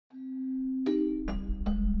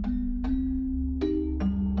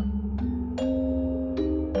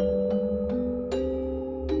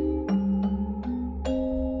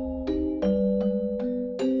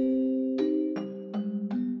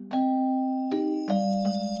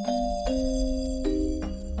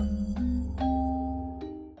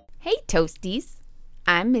Toasties.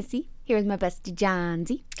 I'm Missy, here with my bestie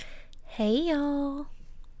Johnsy. Hey, y'all.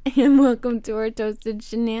 And welcome to our Toasted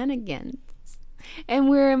Shenanigans. And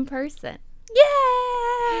we're in person.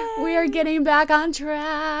 Yay! We are getting back on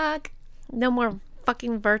track. No more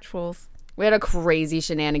fucking virtuals. We had a crazy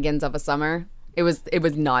shenanigans of a summer. It was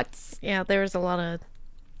nuts. Yeah, there was a lot of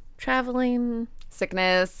traveling.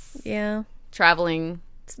 Sickness. Yeah. Traveling.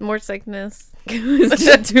 More sickness. It was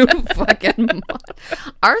just too fucking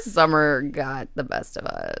much. Our summer got the best of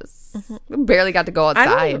us. Mm-hmm. We barely got to go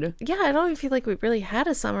outside. I don't even feel like we really had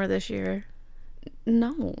a summer this year.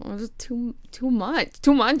 No, it was too much.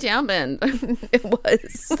 Too much happened. It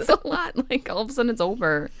was. It's a lot. Like, all of a sudden it's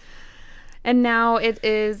over. And now it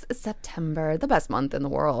is September, the best month in the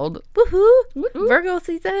world. Woohoo! Woo-hoo. Virgo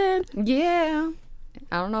season. Yeah.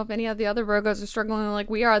 I don't know if any of the other Virgos are struggling like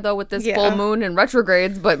we are, though, with this full moon and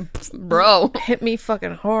retrogrades, but, bro. Hit me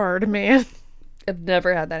fucking hard, man. I've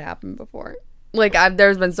never had that happen before. Like,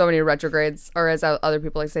 there's been so many retrogrades, or as other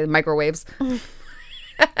people like to say, microwaves.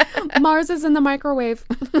 Mars is in the microwave.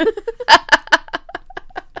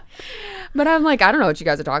 But I'm like, I don't know what you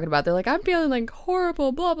guys are talking about. They're like, I'm feeling like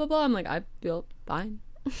horrible, blah, blah, blah. I'm like, I feel fine.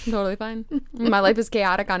 Totally fine. My life is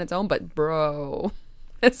chaotic on its own, but bro,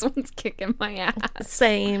 this one's kicking my ass.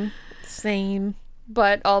 Same.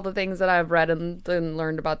 But all the things that I've read and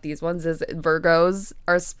learned about these ones is Virgos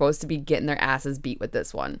are supposed to be getting their asses beat with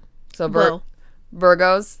this one. So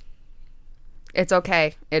Virgos, it's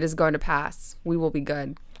okay. It is going to pass. We will be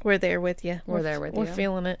good. We're there with you. We're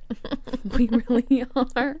feeling it. We really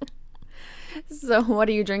are. So what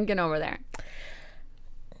are you drinking over there?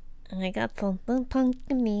 I got something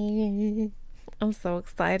pumpkin-y. I'm so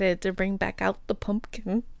excited to bring back out the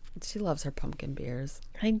pumpkin. She loves her pumpkin beers.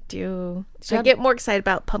 I do. I get more excited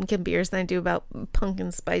about pumpkin beers than I do about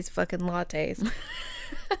pumpkin spice fucking lattes.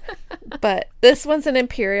 But this one's an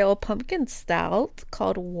imperial pumpkin stout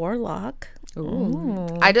called Warlock. Ooh.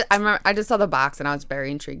 I remember I just saw the box and I was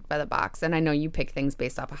very intrigued by the box, and I know you pick things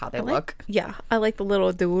based off of how they look. Yeah, I like the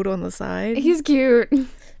little dude on the side. He's cute.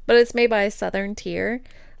 But it's made by Southern Tier.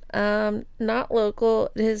 Not local.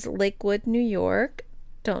 It is Lakewood, New York.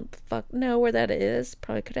 Don't know where that is.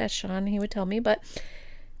 Probably could ask Sean, he would tell me. But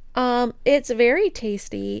it's very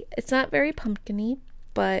tasty. It's not very pumpkin-y,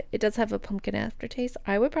 but it does have a pumpkin aftertaste.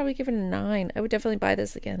 I would probably give it a 9. I would definitely buy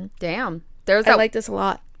this again. Damn. I like this a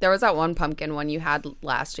lot. There was that one pumpkin one you had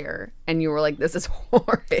last year, and you were like, this is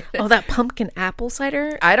horrid. Oh, that pumpkin apple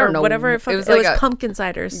cider? I don't know. Whatever. It was pumpkin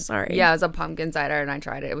cider. Sorry. Yeah, it was a pumpkin cider, and I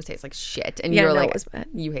tried it. It would taste like shit. And you were like, it was bad.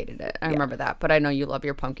 You hated it. I remember that. But I know you love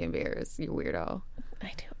your pumpkin beers. You weirdo.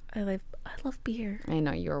 I do. I love beer. I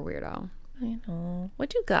know, you're a weirdo. I know.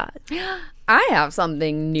 What you got? I have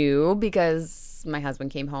something new because my husband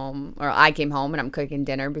came home, or I came home, and I'm cooking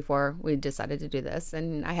dinner before we decided to do this,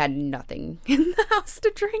 and I had nothing in the house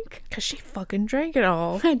to drink. Because she fucking drank it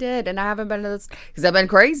all. I did, and I haven't been to this, because I've been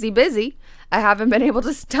crazy busy. I haven't been able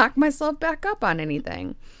to stock myself back up on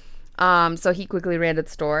anything. So he quickly ran to the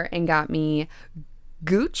store and got me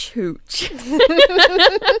Gooch Hooch.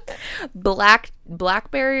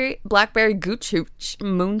 Blackberry Gooch Hooch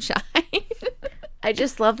moonshine. I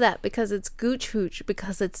just love that because it's Gooch Hooch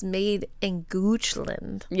because it's made in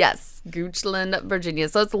Goochland. Yes, Goochland, Virginia.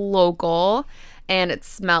 So it's local, and it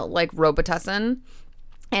smelled like Robitussin,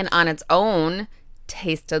 and on its own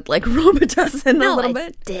tasted like Robitussin a little bit. No,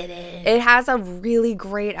 it didn't. It has a really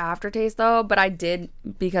great aftertaste though, but I did,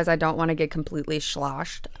 because I don't want to get completely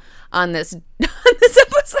sloshed on this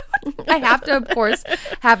episode. I have to, of course,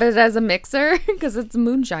 have it as a mixer because it's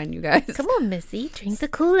moonshine, you guys. Come on, Missy, drink the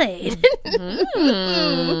Kool-Aid.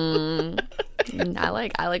 I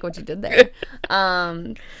like what you did there.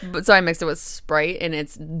 But so I mixed it with Sprite, and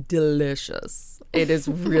it's delicious. It is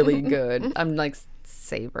really good. I'm like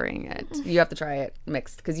savoring it. You have to try it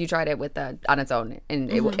mixed because you tried it with on its own,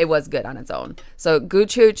 and it was good on its own. So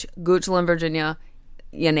Gooch Hooch, Goochland, Virginia,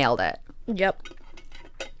 you nailed it. Yep.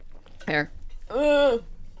 Here.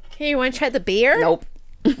 Here, you want to try the beer? Nope.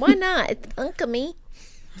 Why not? It's uncle-me.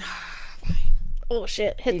 Fine. Oh,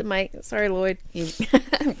 shit. Hit the mic. Sorry, Lloyd. He's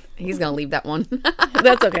going to leave that one.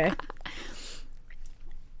 That's okay.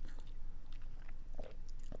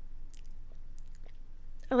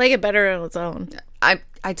 I like it better on its own.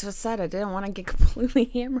 I just said I didn't want to get completely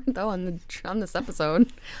hammered, though, on this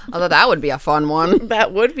episode. Although that would be a fun one.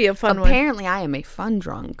 That would be a fun one. Apparently, I am a fun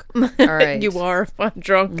drunk. All right. You are a fun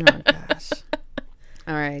drunk. Oh, my gosh.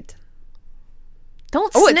 All right.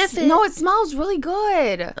 Don't sniff it. No, it smells really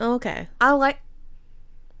good. Okay. I like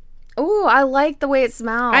the way it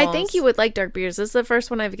smells. I think you would like dark beers. This is the first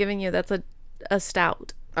one I've given you that's a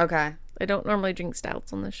stout. Okay. I don't normally drink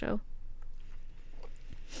stouts on this show.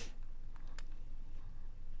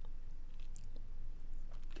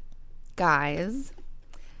 Guys,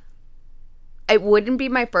 it wouldn't be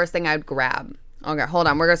my first thing I'd grab. Okay, hold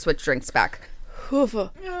on. We're going to switch drinks back.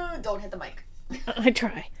 Don't hit the mic. I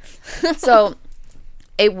try. So,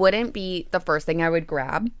 it wouldn't be the first thing I would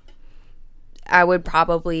grab. I would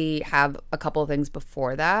probably have a couple of things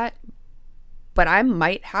before that. But I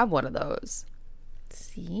might have one of those.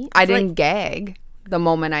 See? I didn't gag the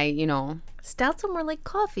moment I, Stouts are more like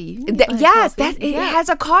coffee. Yes, it has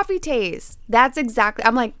a coffee taste. That's exactly.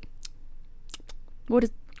 I'm like, what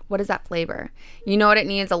is that flavor? You know what it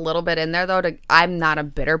needs a little bit in there though. I'm not a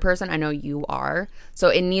bitter person. I know you are, so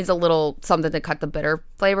it needs a little something to cut the bitter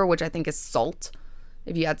flavor, which I think is salt.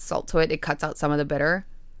 If you add salt to it, it cuts out some of the bitter.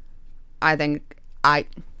 I think I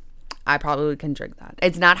probably can drink that.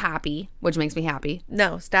 It's not hoppy, which makes me happy.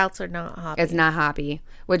 No, stouts are not hoppy. It's not hoppy,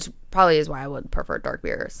 which probably is why I would prefer dark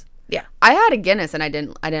beers. Yeah. I had a Guinness and I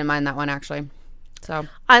didn't mind that one actually. So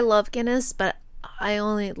I love Guinness, but I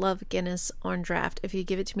only love Guinness on draft. If you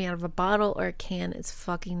give it to me out of a bottle or a can, it's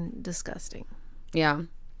fucking disgusting. Yeah.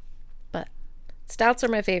 But stouts are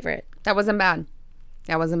my favorite. That wasn't bad.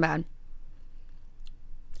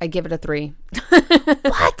 I give it a 3.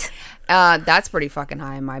 What? That's pretty fucking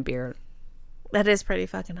high in my beer. That is pretty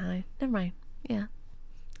fucking high. Never mind. Yeah.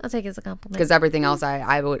 I'll take it as a compliment. Because everything else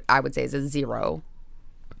I would say is a 0.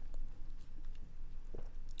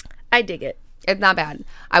 I dig it. It's not bad.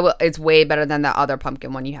 It's way better than the other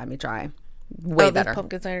pumpkin one you had me try. Way better.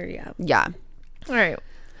 Pumpkin cider, yeah. Yeah. All right.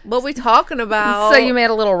 What we talking about? So you made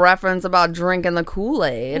a little reference about drinking the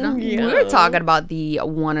Kool-Aid. Yeah. We're talking about the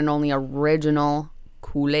one and only original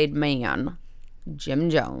Kool-Aid man, Jim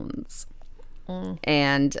Jones.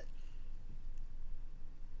 And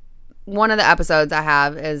one of the episodes I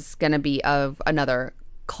have is going to be of another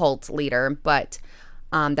cult leader, but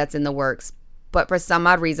that's in the works. But for some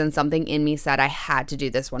odd reason, something in me said I had to do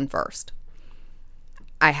this one first.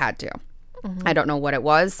 I had to. Mm-hmm. I don't know what it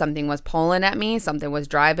was. Something was pulling at me. Something was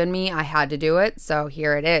driving me. I had to do it. So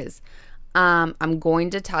here it is. I'm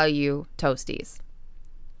going to tell you, Toasties,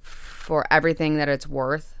 for everything that it's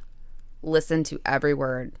worth, listen to every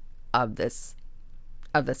word of this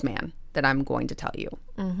man that I'm going to tell you.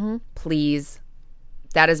 Mm-hmm. Please.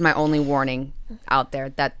 That is my only warning out there,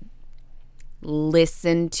 that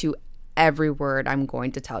listen to every word I'm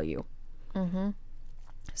going to tell you. Mm-hmm.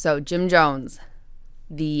 So Jim Jones,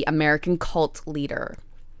 the American cult leader.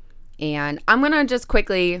 And I'm going to just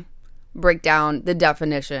quickly break down the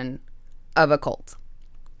definition of a cult.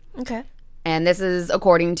 Okay. And this is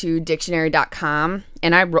according to dictionary.com.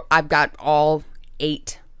 And I've got all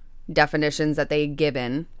 8 definitions that they've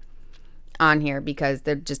given on here because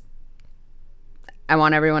they're just, I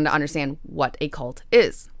want everyone to understand what a cult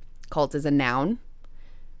is. Cult is a noun.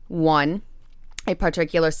 1, a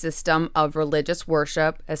particular system of religious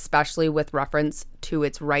worship, especially with reference to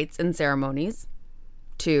its rites and ceremonies.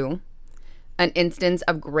 2, an instance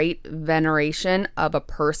of great veneration of a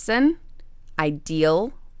person,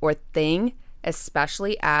 ideal, or thing,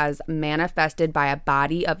 especially as manifested by a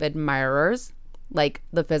body of admirers, like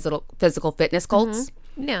the physical fitness cults.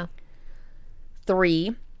 Mm-hmm. Yeah.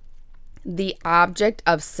 3, the object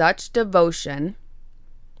of such devotion.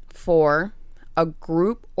 4, a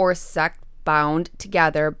group or sect bound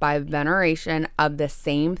together by veneration of the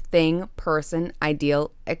same thing, person,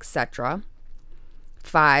 ideal, etc.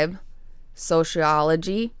 5,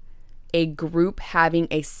 sociology, a group having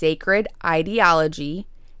a sacred ideology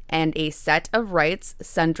and a set of rites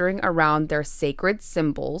centering around their sacred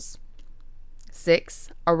symbols. 6,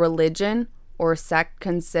 a religion or sect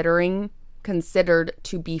considered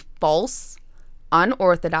to be false,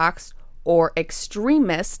 unorthodox, or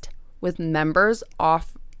extremist, with members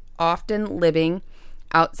often living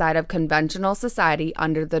outside of conventional society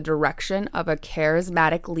under the direction of a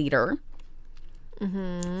charismatic leader.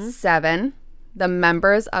 Mm-hmm. 7, the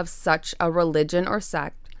members of such a religion or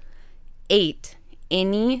sect. 8,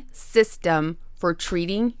 any system for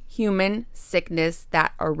treating human sickness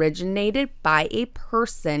that originated by a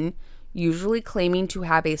person, usually claiming to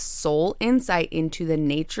have a sole insight into the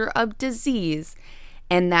nature of disease,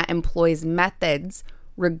 and that employs methods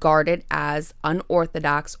regarded as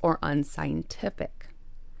unorthodox or unscientific.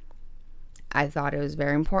 I thought it was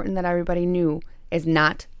very important that everybody knew it's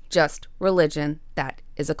not just religion that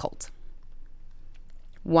is a cult.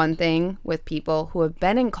 One thing with people who have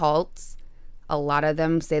been in cults, a lot of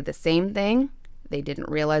them say the same thing. They didn't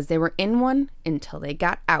realize they were in one until they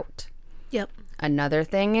got out. Yep. Another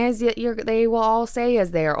thing is that they will all say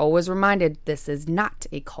is they are always reminded this is not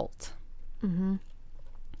a cult. Mm-hmm.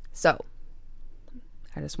 So,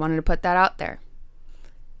 I just wanted to put that out there.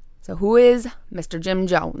 So who is Mr. Jim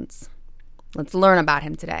Jones? Let's learn about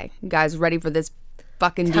him today. You guys ready for this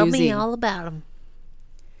fucking doozy. Tell me all about him.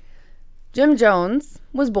 Jim Jones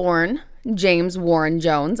was born James Warren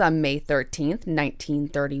Jones on May 13th,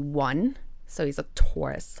 1931. So he's a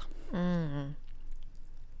Taurus. And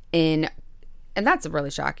that's a really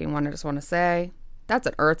shocking one, I just want to say. That's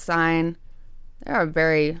an earth sign. They are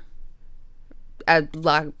very,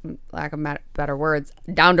 lack of better words,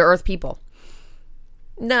 down-to-earth people.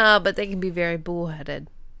 No, but they can be very bullheaded.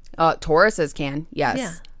 Tauruses can, yes.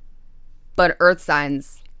 Yeah. But earth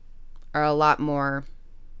signs are a lot more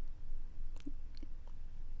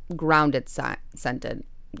grounded, scented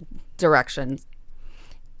directions.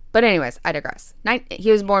 But anyways, I digress.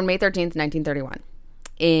 He was born May 13th, 1931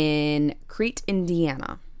 in Crete,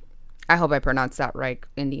 Indiana. I hope I pronounced that right.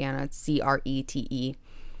 Indiana. It's Crete.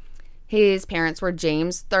 His parents were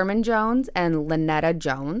James Thurman Jones and Lynetta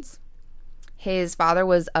Jones. His father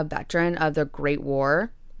was a veteran of the Great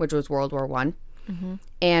War, which was World War I,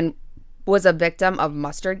 and was a victim of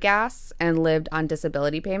mustard gas and lived on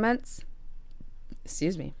disability payments.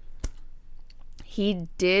 Excuse me. His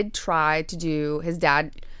dad tried to do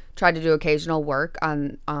occasional work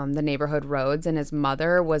on the neighborhood roads, and his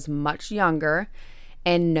mother was much younger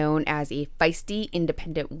and known as a feisty,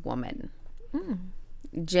 independent woman.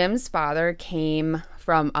 Jim's father came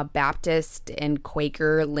from a Baptist and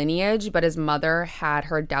Quaker lineage, but his mother had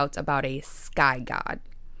her doubts about a sky god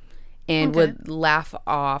and would laugh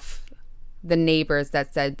off the neighbors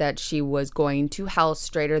that said that she was going to hell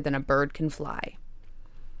straighter than a bird can fly.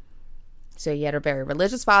 So he had a very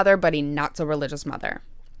religious father, but a not so religious mother.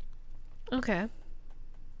 Okay.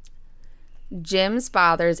 Jim's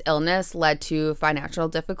father's illness led to financial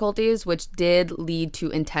difficulties, which did lead to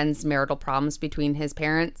intense marital problems between his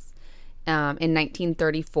parents. In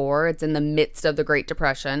 1934, it's in the midst of the Great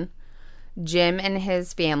Depression, Jim and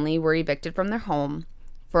his family were evicted from their home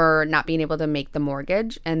for not being able to make the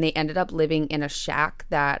mortgage, and they ended up living in a shack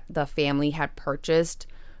that the family had purchased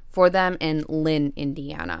for them in Lynn,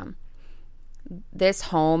 Indiana. This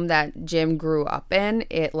home that Jim grew up in,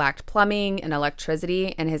 it lacked plumbing and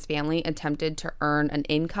electricity, and his family attempted to earn an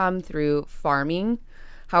income through farming.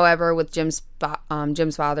 However, with Jim's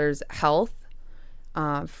father's health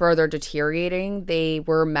further deteriorating, they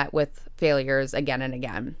were met with failures again and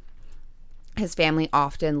again. His family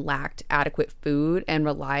often lacked adequate food and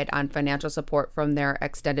relied on financial support from their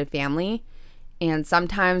extended family, and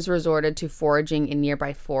sometimes resorted to foraging in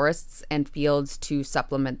nearby forests and fields to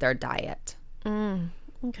supplement their diet.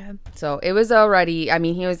 Okay. So it was already, I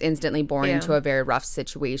mean, he was instantly born into a very rough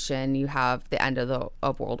situation. You have the end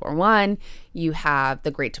of World War I. You have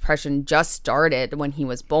the Great Depression just started when he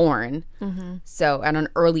was born. So at an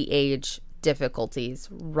early age, difficulties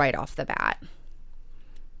right off the bat.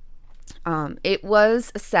 It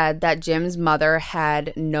was said that Jim's mother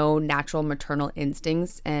had no natural maternal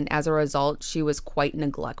instincts, and as a result, she was quite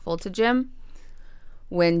neglectful to Jim.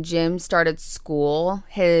 When Jim started school,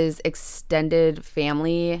 his extended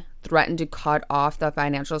family threatened to cut off the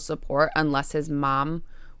financial support unless his mom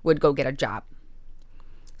would go get a job.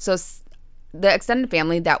 So the extended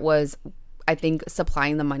family that was, I think,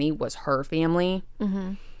 supplying the money was her family.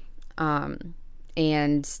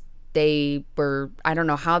 And they were, I don't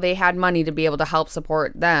know how they had money to be able to help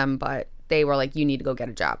support them, but they were like, you need to go get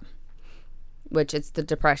a job. Which it's the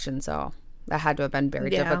Depression, so that had to have been very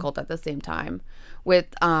difficult at the same time.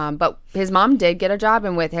 But his mom did get a job,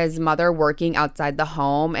 and with his mother working outside the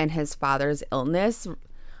home and his father's illness,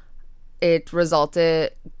 his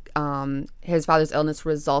father's illness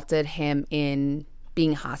resulted him in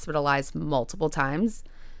being hospitalized multiple times.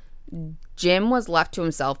 Jim was left to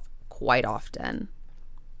himself quite often.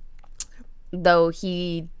 Though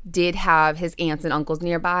he did have his aunts and uncles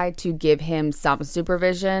nearby to give him some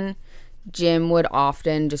supervision, Jim would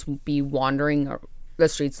often just be wandering the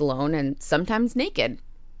streets alone and sometimes naked.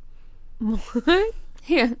 What?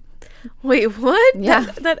 Yeah. Wait, what?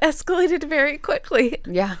 Yeah. That escalated very quickly.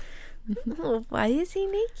 Yeah. Oh, why is he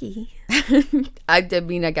naked? I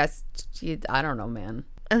mean, I guess, I don't know, man.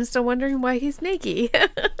 I'm still wondering why he's naked.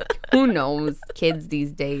 Who knows? Kids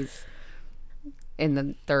these days in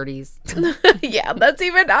the 30s. Yeah, that's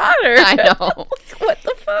even odder. I know. What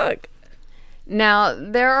the fuck? Now,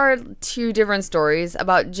 there are two different stories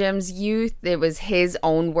about Jim's youth. It was his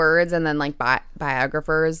own words and then like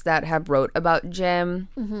biographers that have wrote about Jim.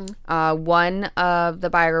 One of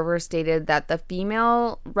the biographers stated that the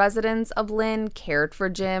female residents of Lynn cared for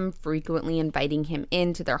Jim, frequently inviting him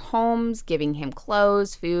into their homes, giving him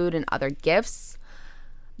clothes, food, and other gifts.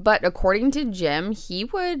 But according to Jim, he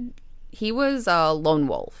was a lone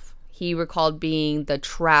wolf. He recalled being the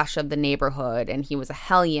trash of the neighborhood, and he was a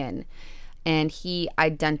hellion. And he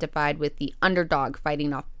identified with the underdog,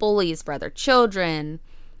 fighting off bullies for other children,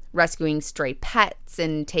 rescuing stray pets,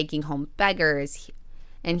 and taking home beggars.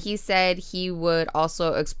 And he said he would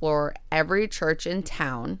also explore every church in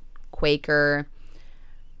town, Quaker,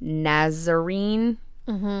 Nazarene,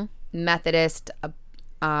 Methodist,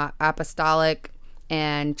 Apostolic,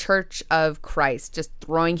 and Church of Christ, just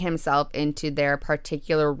throwing himself into their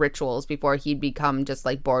particular rituals before he'd become just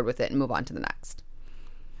like bored with it and move on to the next.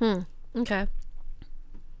 Okay.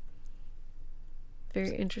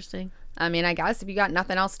 Very interesting. I mean, I guess if you got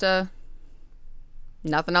nothing else to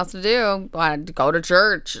do, go to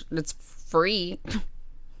church. It's free.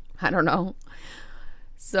 I don't know.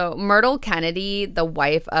 So Myrtle Kennedy, the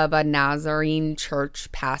wife of a Nazarene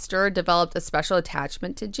church pastor, developed a special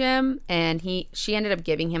attachment to Jim, and she ended up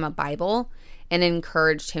giving him a Bible and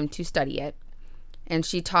encouraged him to study it. And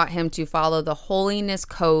she taught him to follow the holiness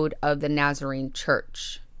code of the Nazarene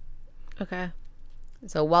church. Okay.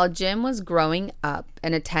 So while Jim was growing up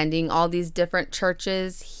and attending all these different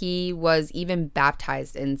churches, he was even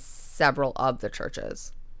baptized in several of the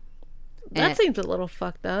churches. That seems a little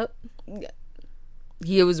fucked up.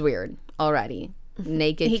 He was weird already.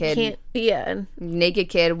 Naked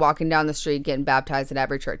kid walking down the street getting baptized at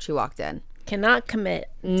every church he walked in. Cannot commit.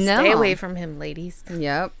 No. Stay away from him, ladies.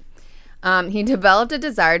 Yep. He developed a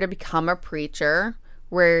desire to become a preacher,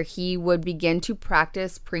 where he would begin to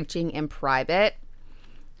practice preaching in private.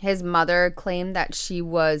 His mother claimed that she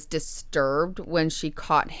was disturbed when she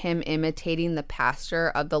caught him imitating the pastor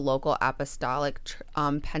of the local apostolic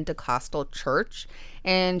Pentecostal church,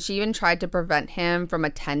 and she even tried to prevent him from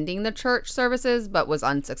attending the church services, but was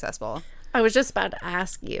unsuccessful. I was just about to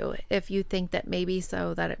ask you if you think that maybe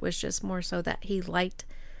so that it was just more so that he liked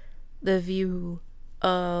the view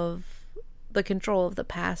of the control of the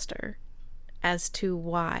pastor as to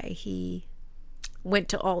why he went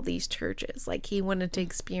to all these churches. Like, he wanted to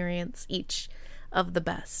experience each of the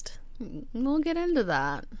best. We'll get into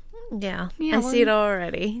that. Yeah, I see it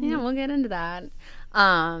already. Yeah, we'll get into that.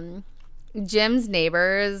 Jim's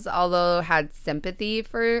neighbors, although had sympathy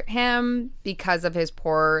for him because of his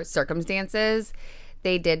poor circumstances,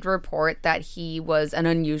 they did report that he was an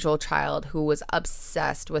unusual child who was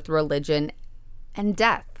obsessed with religion and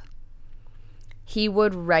death. He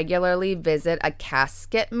would regularly visit a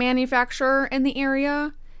casket manufacturer in the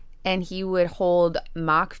area, and he would hold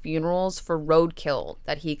mock funerals for roadkill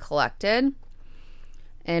that he collected.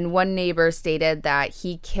 And one neighbor stated that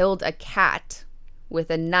he killed a cat with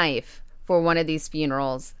a knife for one of these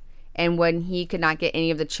funerals. And when he could not get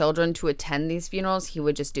any of the children to attend these funerals, he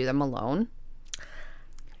would just do them alone.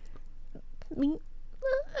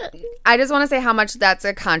 I just want to say how much that's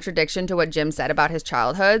a contradiction to what Jim said about his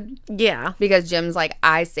childhood. Yeah. Because Jim's like,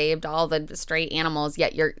 I saved all the stray animals,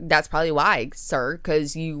 yet that's probably why, sir,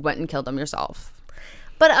 because you went and killed them yourself.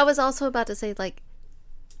 But I was also about to say, like,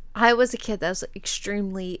 I was a kid that was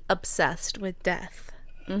extremely obsessed with death.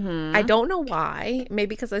 I don't know why.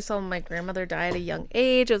 Maybe because I saw my grandmother die at a young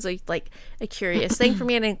age. It was like a curious thing for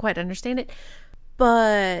me. I didn't quite understand it.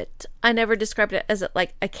 But I never described it as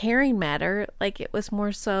like a caring matter. Like, it was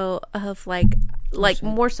more so of like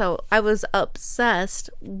more so I was obsessed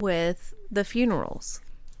with the funerals.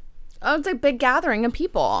 Oh, it's a big gathering of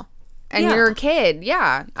people. And you're a kid.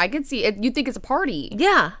 Yeah. I could see it. You think it's a party.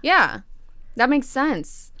 Yeah. Yeah. That makes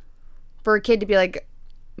sense. For a kid to be like,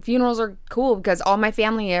 funerals are cool because all my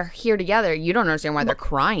family are here together. You don't understand why they're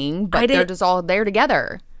crying, but they're just all there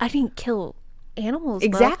together. I didn't kill animals.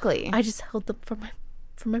 Exactly. I just held them for my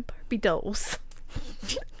Barbie dolls.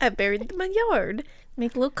 I buried them in my yard.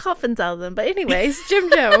 Make little coffins out of them. But anyways, Jim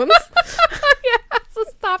Jones. Yeah, so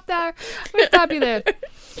stop there. We'll stop you there.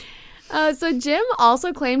 So Jim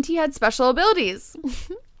also claimed he had special abilities.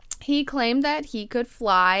 He claimed that he could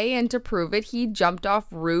fly, and to prove it, he jumped off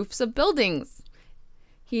roofs of buildings.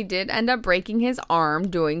 He did end up breaking his arm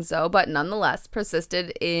doing so, but nonetheless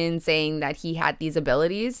persisted in saying that he had these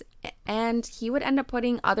abilities, and he would end up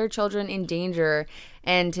putting other children in danger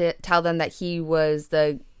and to tell them that he was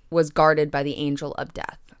guarded by the angel of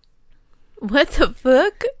death. What the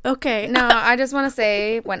fuck? Okay. No, I just want to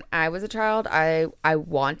say, when I was a child, I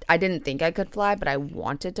didn't think I could fly, but I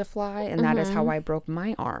wanted to fly, and that is how I broke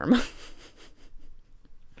my arm.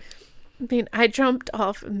 I mean, I jumped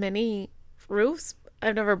off many roofs.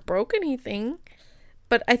 I've never broke anything,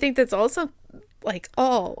 but I think that's also like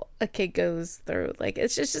all a kid goes through. Like,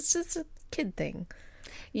 it's just a kid thing.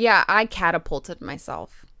 Yeah, I catapulted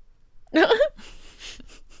myself. Of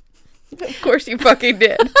course you fucking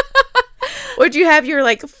did. Would you have your,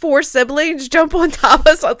 like, 4 siblings jump on top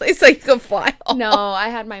of something so you could fly off? No, I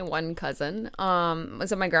had my one cousin.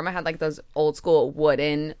 So my grandma had, like, those old school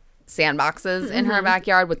wooden sandboxes in her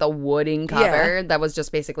backyard with a wooden cover that was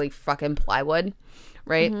just basically fucking plywood,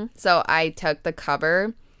 right? So I took the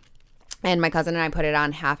cover, and my cousin and I put it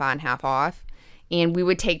on, half off. And we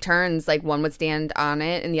would take turns, like one would stand on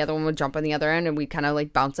it and the other one would jump on the other end, and we'd kind of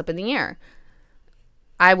like bounce up in the air.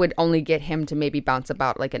 I would only get him to maybe bounce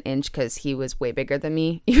about like an inch because he was way bigger than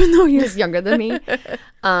me, even though he was younger than me.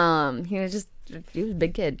 He was a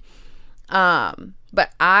big kid.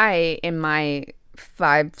 But I, in my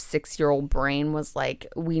 5-6-year-old brain, was like,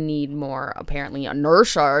 we need more apparently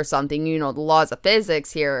inertia or something, the laws of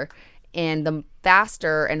physics here. And the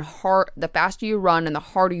faster you run and the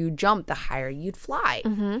harder you jump, the higher you'd fly.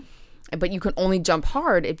 But you can only jump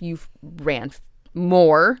hard if you ran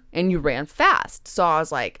more and you ran fast. So I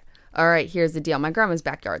was like, all right, here's the deal. My grandma's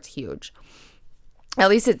backyard's huge. At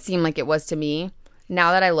least it seemed like it was to me.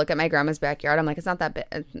 Now that I look at my grandma's backyard, I'm like, it's not that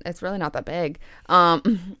big. It's really not that big.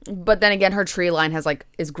 But then again, her tree line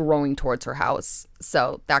is growing towards her house.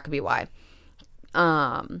 So that could be why.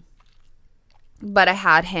 But I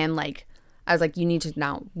had him I was like, you need to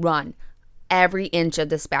now run every inch of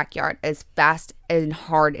this backyard as fast and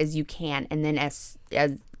hard as you can. And then as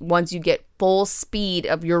once you get full speed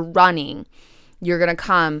of your running, you're going to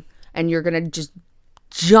come and you're going to just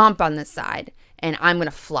jump on the side and I'm going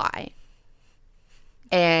to fly.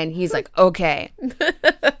 And he's like, okay.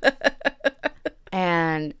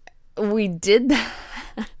 And we did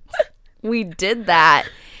that.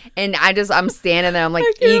 And I'm standing there. I'm like,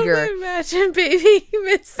 eager. I can only imagine baby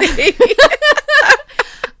Missy.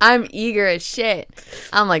 I'm eager as shit.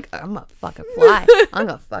 I'm like, I'm gonna fucking fly. I'm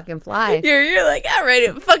gonna fucking fly. You're like, I'm ready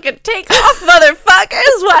to fucking take off,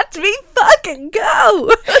 motherfuckers. Watch me fucking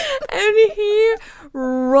go. And he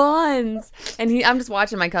runs. And I'm just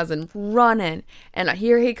watching my cousin running. And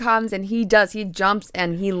here he comes and he jumps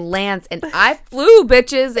and he lands. And I flew,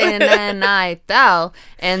 bitches. And then I fell.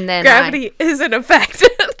 And then gravity isn't effect.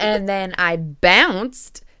 And then I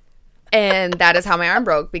bounced. And that is how my arm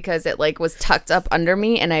broke, because it was tucked up under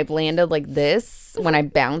me and I landed like this when I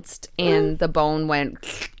bounced and the bone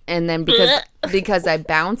went, and then because I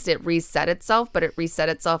bounced, it reset itself, but it reset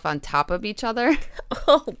itself on top of each other.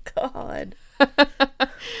 Oh God.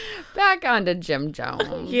 Back onto Jim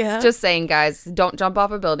Jones. Yeah. Just saying, guys, don't jump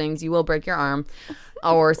off of buildings. You will break your arm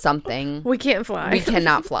or something. We can't fly. We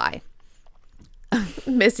cannot fly.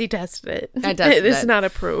 Missy tested it. I tested it. It's not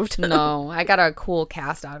approved. No, I got a cool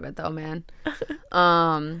cast out of it though, man.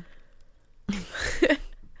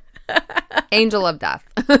 Angel of Death.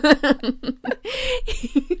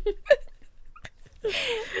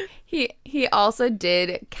 He also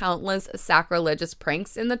did countless sacrilegious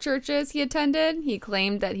pranks in the churches he attended. He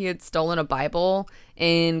claimed that he had stolen a Bible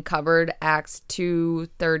and covered Acts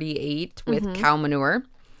 2:38 with cow manure.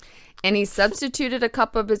 And he substituted a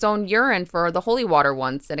cup of his own urine for the holy water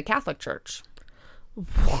once in a Catholic church.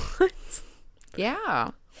 What? Yeah.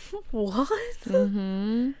 What?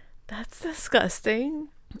 Mm-hmm. That's disgusting.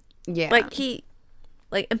 Yeah.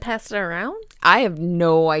 And passed it around? I have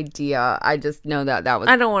no idea. I just know that was...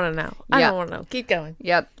 I don't want to know. I don't want to know. Keep going.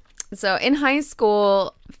 Yep. So in high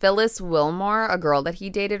school, Phyllis Wilmore, a girl that he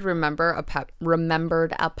dated, remembered a pep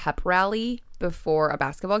rally before a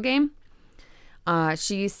basketball game.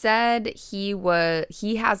 She said he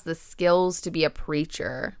has the skills to be a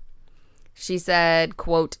preacher. She said,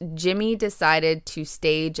 quote, Jimmy decided to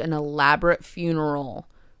stage an elaborate funeral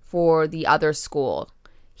for the other school.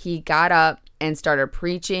 He got up and started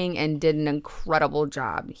preaching and did an incredible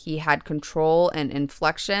job. He had control and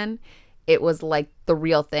inflection. It was like the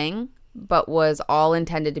real thing, but was all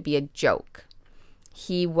intended to be a joke.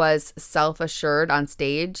 He was self-assured on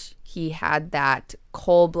stage. He had that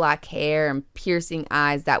coal black hair and piercing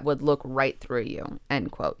eyes that would look right through you,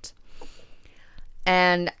 end quote.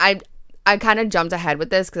 And I kind of jumped ahead with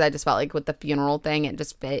this because I just felt like with the funeral thing, it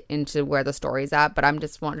just fit into where the story's at. But I'm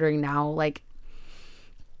just wondering now,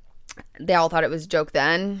 they all thought it was a joke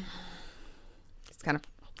then. It's kind of...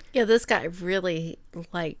 Yeah, this guy really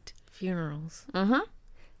liked funerals. Uh-huh.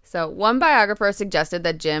 So one biographer suggested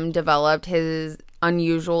that Jim developed his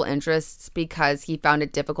unusual interests because he found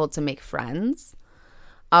it difficult to make friends.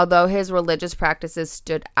 Although his religious practices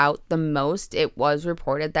stood out the most, it was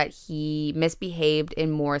reported that he misbehaved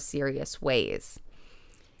in more serious ways.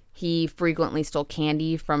 He frequently stole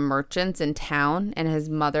candy from merchants in town, and his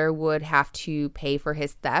mother would have to pay for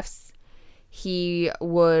his thefts. He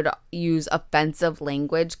would use offensive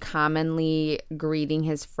language, commonly greeting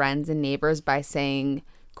his friends and neighbors by saying,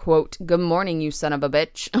 quote, good morning, you son of a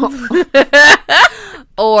bitch.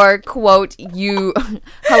 Or, quote,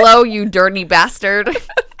 hello, you dirty bastard.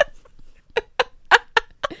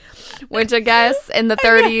 which I guess in the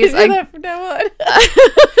 30s. That from now on.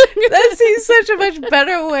 That seems such a much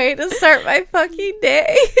better way to start my fucking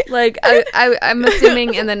day. Like, I'm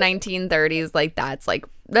assuming in the 1930s, like,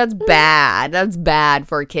 that's bad. That's bad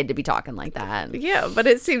for a kid to be talking like that. Yeah, but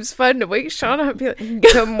it seems fun to wake Sean up and be like,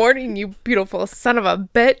 good morning, you beautiful son of a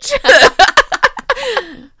bitch.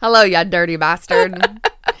 Hello, you dirty bastard.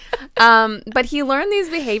 But he learned these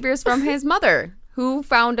behaviors from his mother, who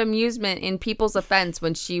found amusement in people's offense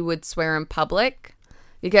when she would swear in public.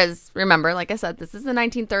 Because, remember, like I said, this is the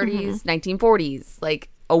 1930s, 1940s. Like,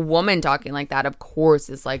 a woman talking like that, of course,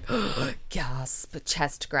 is like, gasp,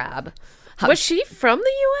 chest grab. Was she from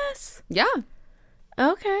the U.S.? Yeah.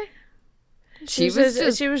 Okay. She was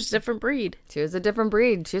a different breed. She was a different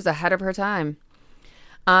breed. She was ahead of her time.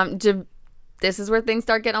 This is where things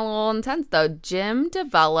start getting a little intense, though. Jim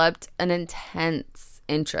developed an intense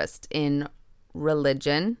interest in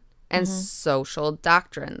religion and social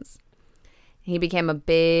doctrines. He became a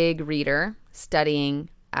big reader, studying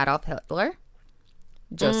Adolf Hitler,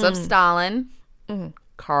 Joseph Stalin,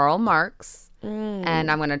 Karl Marx,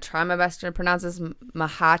 and I'm going to try my best to pronounce this,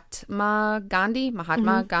 Mahatma Gandhi?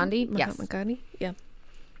 Mahatma Gandhi? Yes. Mahatma Gandhi, yeah.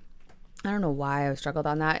 I don't know why I struggled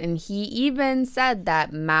on that. And he even said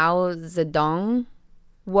that Mao Zedong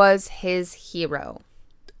was his hero.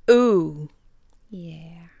 Ooh.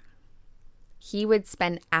 Yeah. He would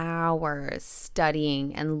spend hours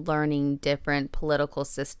studying and learning different political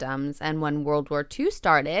systems. And when World War II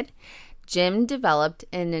started, Jim developed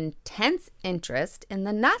an intense interest in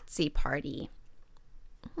the Nazi Party.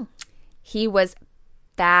 He was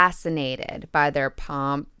fascinated by their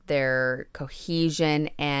pomp, their cohesion,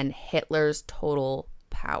 and Hitler's total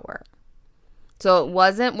power. So it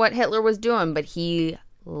wasn't what Hitler was doing, but he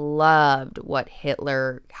loved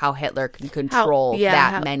how Hitler can control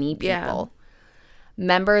many people. Yeah.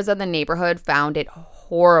 Members of the neighborhood found it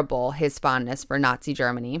horrible, his fondness for Nazi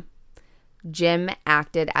Germany. Jim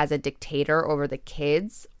acted as a dictator over the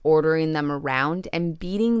kids, ordering them around and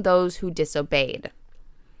beating those who disobeyed.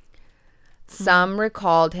 Some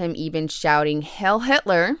recalled him even shouting "Hail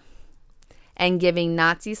Hitler" and giving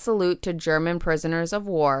Nazi salute to German prisoners of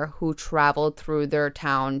war who traveled through their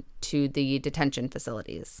town to the detention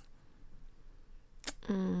facilities.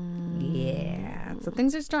 Yeah. So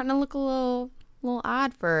things are starting to look a little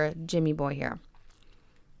odd for Jimmy boy here.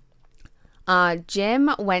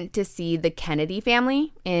 Jim went to see the Kennedy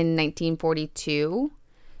family in 1942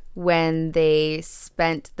 when they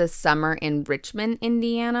spent the summer in Richmond,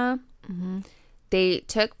 Indiana. They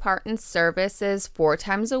took part in services 4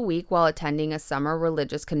 times a week while attending a summer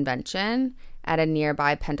religious convention at a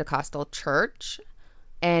nearby Pentecostal church.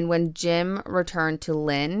 And when Jim returned to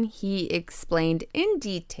Lynn, he explained in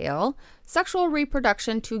detail sexual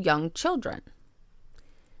reproduction to young children.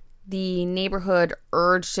 The neighborhood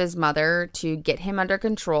urged his mother to get him under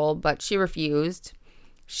control, but she refused.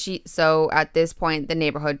 So at this point, the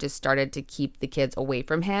neighborhood just started to keep the kids away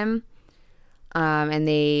from him.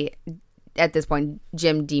 At this point,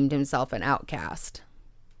 Jim deemed himself an outcast.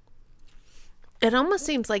 It almost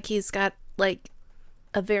seems like he's got, like,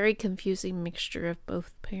 a very confusing mixture of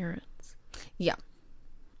both parents. Yeah.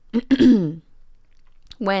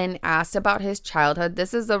 When asked about his childhood,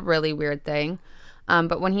 this is a really weird thing,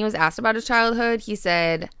 but when he was asked about his childhood, he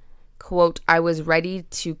said, quote, "I was ready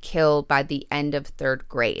to kill by the end of 3rd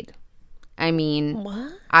grade. I mean,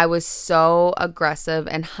 what? I was so aggressive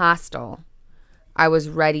and hostile. I was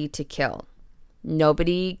ready to kill.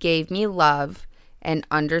 Nobody gave me love and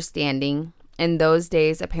understanding. In those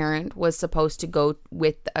days, a parent was supposed to go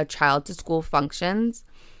with a child to school functions.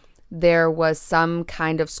 There was some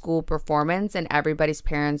kind of school performance and everybody's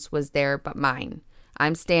parents was there but mine.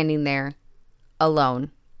 I'm standing there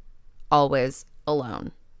alone, always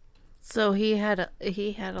alone." So he had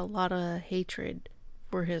a lot of hatred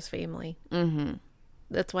for his family.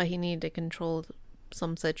 That's why he needed to control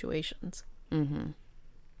some situations.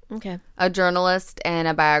 Okay. A journalist and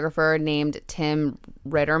a biographer named Tim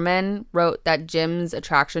Ritterman wrote that Jim's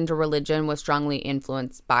attraction to religion was strongly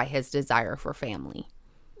influenced by his desire for family.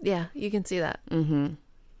 Yeah, you can see that.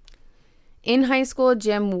 In high school,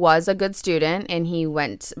 Jim was a good student, and he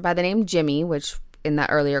went by the name Jimmy, which in that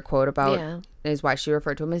earlier quote about is why she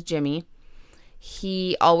referred to him as Jimmy.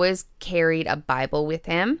 He always carried a Bible with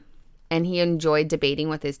him, and he enjoyed debating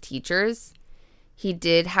with his teachers. He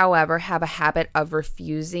did, however, have a habit of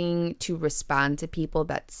refusing to respond to people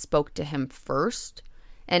that spoke to him first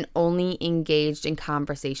and only engaged in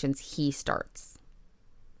conversations he starts.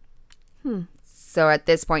 So at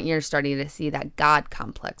this point, you're starting to see that God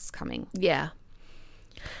complex coming. Yeah.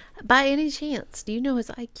 By any chance, do you know his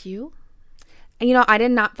IQ? I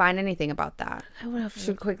did not find anything about that. I would have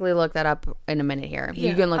Should quickly look that up in a minute here. Yeah,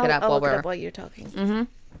 You can look it up I'll while look it we're... up while you're talking. Mm-hmm.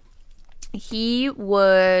 He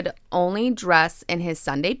would only dress in his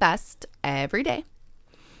Sunday best every day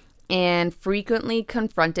and frequently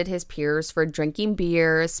confronted his peers for drinking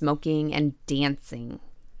beer, smoking, and dancing.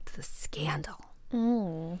 The scandal.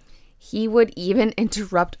 He would even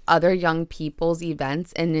interrupt other young people's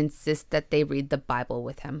events and insist that they read the Bible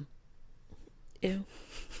with him. Ew.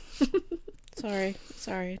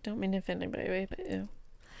 Sorry. Don't mean to offend anybody, but ew.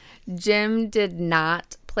 Jim did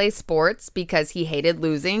not play sports because he hated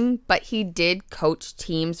losing, but he did coach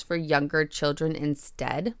teams for younger children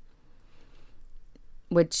instead.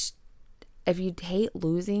 Which, if you hate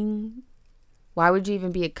losing, why would you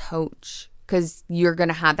even be a coach? Because you're going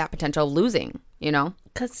to have that potential of losing,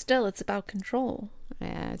 Because still, it's about control.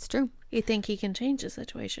 Yeah, it's true. You think he can change the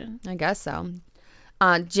situation? I guess so.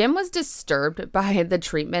 Jim was disturbed by the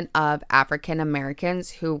treatment of African Americans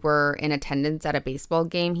who were in attendance at a baseball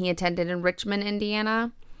game he attended in Richmond,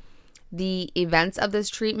 Indiana. The events of this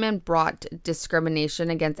treatment brought discrimination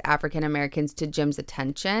against African Americans to Jim's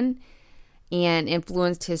attention and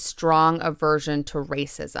influenced his strong aversion to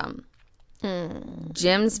racism.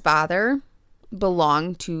 Jim's father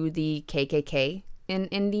belonged to the KKK in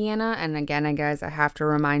Indiana. And again, guys, I have to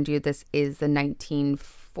remind you, this is the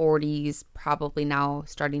 1940s, probably now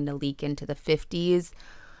starting to leak into the 50s.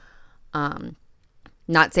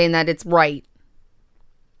 Not saying that it's right.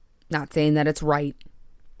 That's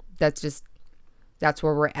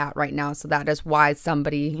where we're at right now. So that is why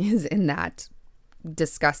somebody is in that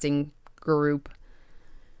disgusting group.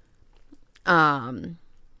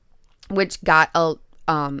 Which got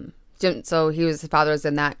so his father was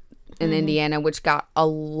in that in Indiana, which got a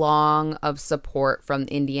long of support from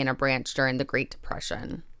the Indiana branch during the Great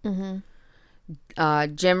Depression.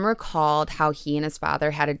 Jim recalled how he and his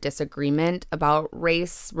father had a disagreement about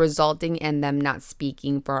race, resulting in them not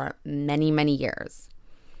speaking for many, many years.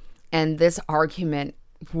 And this argument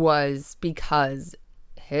was because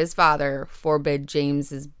his father forbid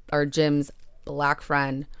Jim's black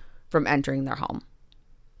friend from entering their home.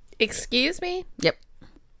 Excuse me? Yep.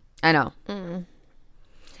 I know.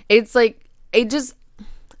 It's like, it just,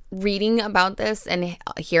 reading about this and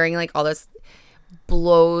hearing like all this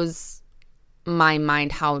blows my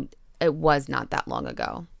mind how it was not that long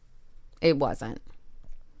ago. It wasn't.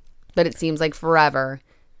 But it seems like forever.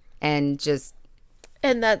 And that's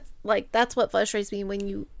what frustrates me when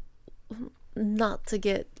you, not to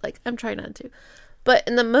get, like, I'm trying not to, but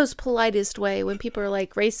in the most politest way, when people are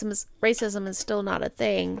like, racism is still not a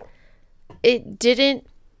thing. It didn't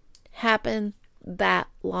happen that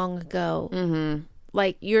long ago.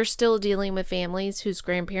 Like, you're still dealing with families whose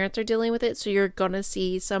grandparents are dealing with it, so you're gonna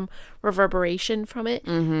see some reverberation from it.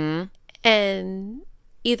 And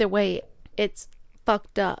either way, it's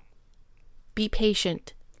fucked up. Be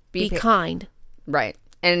patient. Be kind. Right.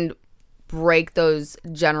 And break those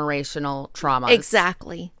generational traumas.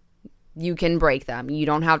 Exactly. You can break them. You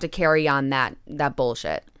don't have to carry on that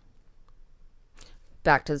bullshit.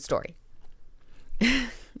 Back to the story.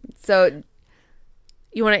 So,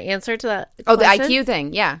 you want to answer to that question? Oh, the IQ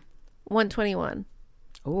thing. Yeah. 121.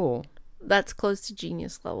 Ooh. That's close to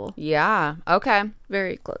genius level. Yeah. Okay.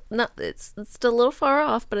 Very close. Not it's still a little far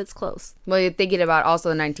off, but it's close. Well, you're thinking about also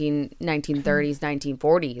the 1930s,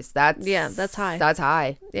 1940s. That's high. That's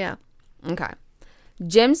high. Yeah. Okay.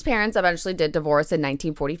 Jim's parents eventually did divorce in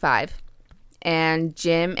 1945, and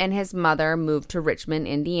Jim and his mother moved to Richmond,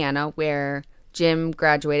 Indiana, where Jim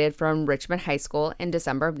graduated from Richmond High School in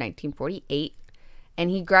December of 1948, and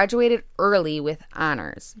he graduated early with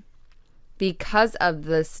honors. Because of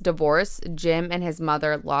this divorce, Jim and his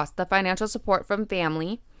mother lost the financial support from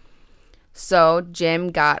family, so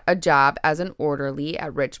Jim got a job as an orderly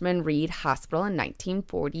at Richmond Reed Hospital in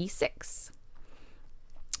 1946.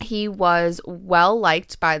 He was well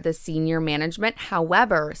liked by the senior management.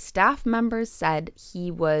 However, staff members said he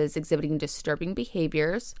was exhibiting disturbing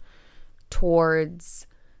behaviors towards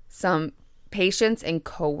some patients and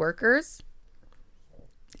coworkers.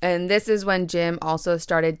 And this is when Jim also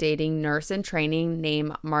started dating nurse in training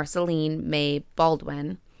named Marceline May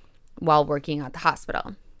Baldwin while working at the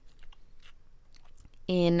hospital.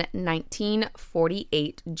 In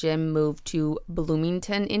 1948, Jim moved to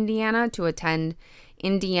Bloomington, Indiana to attend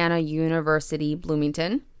Indiana University,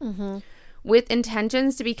 Bloomington. With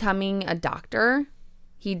intentions to becoming a doctor.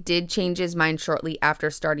 He did change his mind shortly after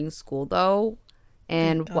starting school, though.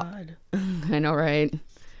 And God. I know, right?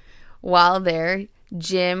 While there,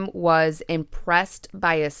 Jim was impressed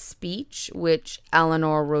by a speech which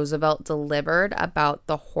Eleanor Roosevelt delivered about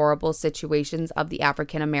the horrible situations of the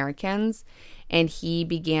African Americans, and he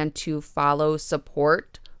began to follow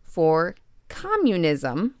support for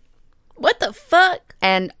communism. What the fuck?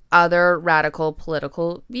 And other radical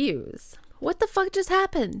political views. What the fuck just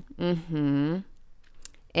happened? Mm-hmm.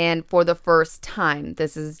 And for the first time,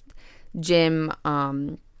 this is Jim,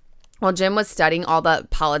 while Jim was studying all the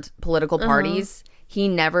political parties, he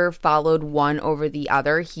never followed one over the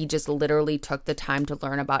other. He just literally took the time to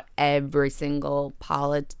learn about every single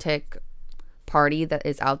politic party that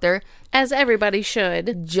is out there. As everybody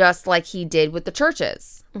should. Just like he did with the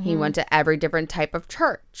churches. He went to every different type of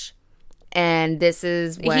church. And this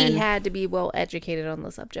is when... He had to be well educated on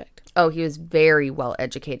the subject. Oh, he was very well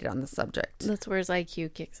educated on the subject. That's where his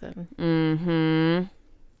IQ kicks in. Mm-hmm.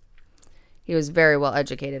 He was very well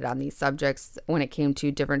educated on these subjects when it came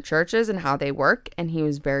to different churches and how they work. And he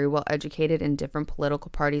was very well educated in different political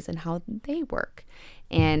parties and how they work.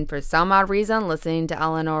 And for some odd reason, listening to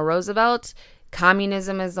Eleanor Roosevelt,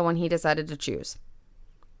 communism is the one he decided to choose.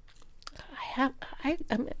 I'm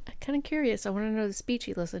kind of curious. I want to know the speech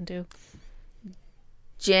he listened to.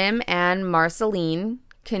 Jim and Marceline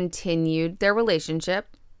continued their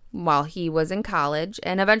relationship while he was in college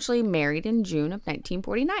and eventually married in June of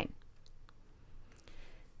 1949.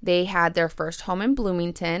 They had their first home in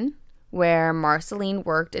Bloomington, where Marceline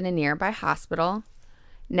worked in a nearby hospital.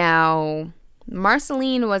 Now,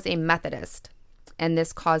 Marceline was a Methodist, and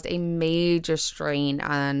this caused a major strain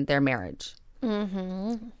on their marriage.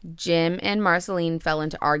 Jim and Marceline fell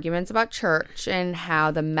into arguments about church and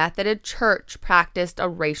how the Methodist Church practiced a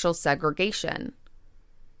racial segregation.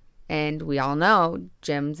 And we all know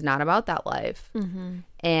Jim's not about that life.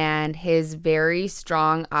 And his very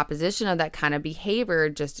strong opposition of that kind of behavior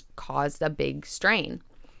just caused a big strain.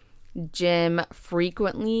 Jim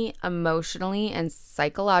frequently emotionally and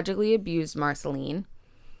psychologically abused Marceline.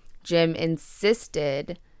 Jim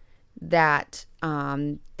insisted that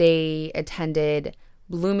they attended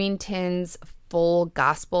Bloomington's Full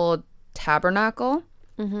Gospel Tabernacle.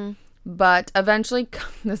 But eventually,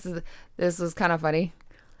 this was kind of funny,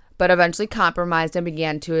 but eventually compromised and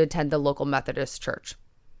began to attend the local Methodist church.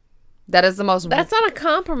 That is the most... That's not a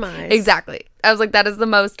compromise. Exactly. I was like, that is the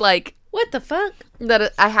most, like... What the fuck?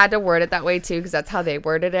 I had to word it that way, too, because that's how they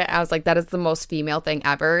worded it. I was like, that is the most female thing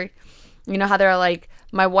ever. You know how they're like,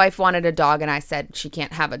 my wife wanted a dog, and I said she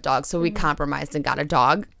can't have a dog, so we compromised and got a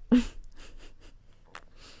dog.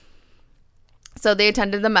 So they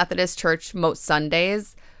attended the Methodist church most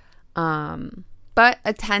Sundays. But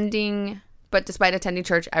despite attending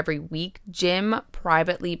church every week, Jim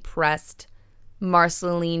privately pressed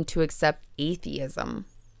Marceline to accept atheism.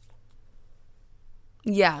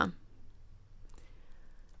 Yeah.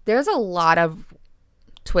 There's a lot of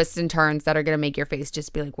twists and turns that are going to make your face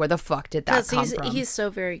just be like, where the fuck did that come from? He's so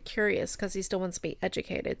very curious because he still wants to be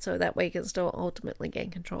educated, so that way he can still ultimately gain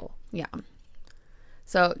control. Yeah.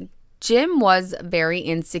 So Jim was very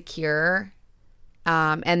insecure,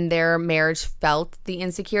 and their marriage felt the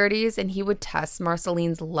insecurities, and he would test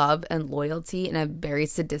Marceline's love and loyalty in a very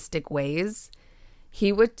sadistic ways.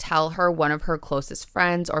 He would tell her one of her closest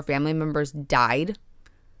friends or family members died,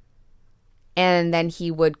 and then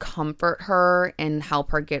he would comfort her and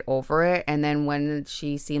help her get over it. And then when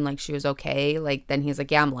she seemed like she was okay, like, then he's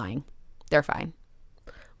like, yeah, I'm lying. They're fine.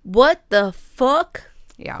 What the fuck?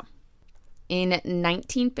 Yeah. In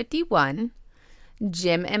 1951,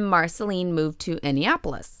 Jim and Marceline moved to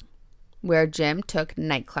Indianapolis, where Jim took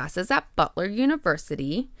night classes at Butler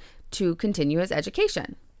University to continue his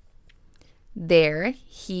education. There,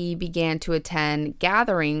 he began to attend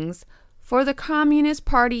gatherings for the Communist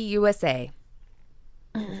Party USA.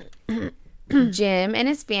 Jim and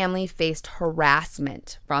his family faced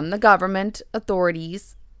harassment from the government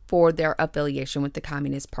authorities for their affiliation with the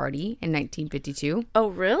Communist Party in 1952. Oh,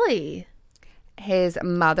 really? His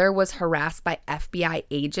mother was harassed by FBI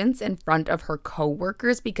agents in front of her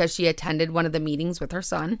co-workers because she attended one of the meetings with her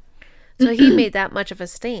son. So he made that much of a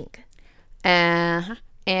stink.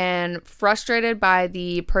 And frustrated by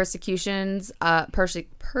the persecutions of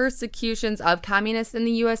communists in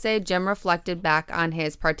the USA, Jim reflected back on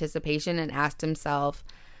his participation and asked himself,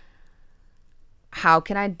 how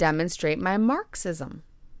can I demonstrate my Marxism?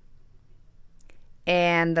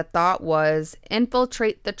 And the thought was,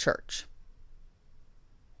 infiltrate the church.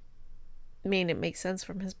 I mean, it makes sense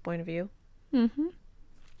from his point of view.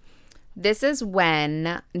 This is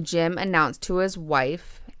when Jim announced to his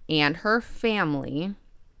wife and her family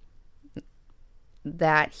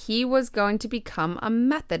that he was going to become a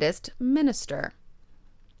Methodist minister.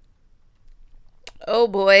 Oh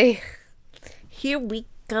boy. Here we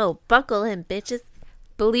go. Buckle in, bitches.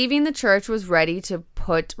 Believing the church was ready to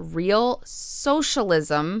put real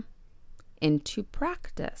socialism into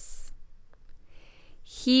practice.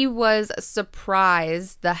 He was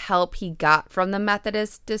surprised the help he got from the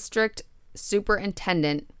Methodist district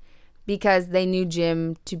superintendent because they knew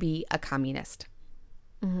Jim to be a communist.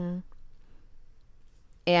 Mm-hmm.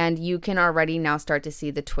 And you can already now start to see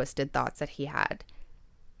the twisted thoughts that he had.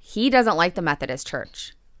 He doesn't like the Methodist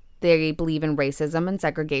church. They believe in racism and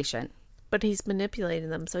segregation. But he's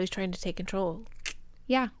manipulating them, so he's trying to take control.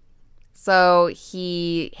 Yeah. So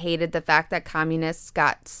he hated the fact that communists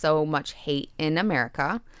got so much hate in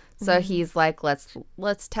America. So he's like,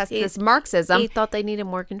 let's test this Marxism. He thought they needed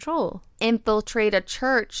more control. Infiltrate a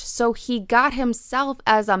church. So he got himself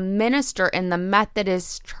as a minister in the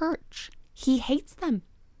Methodist church. He hates them.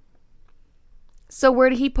 So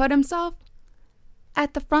where did he put himself?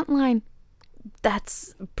 At the front line.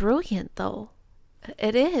 That's brilliant, though.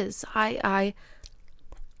 It is. I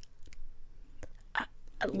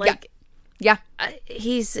like. Yeah.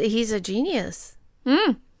 He's a genius.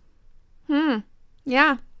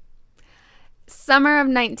 Yeah. Summer of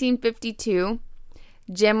 1952,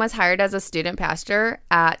 Jim was hired as a student pastor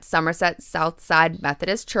at Somerset Southside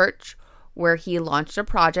Methodist Church, where he launched a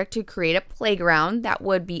project to create a playground that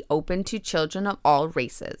would be open to children of all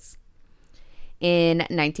races. In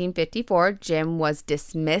 1954, Jim was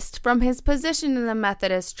dismissed from his position in the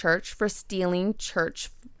Methodist Church for stealing church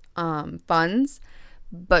funds,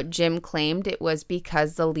 but Jim claimed it was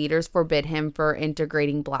because the leaders forbid him for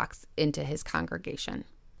integrating blacks into his congregation.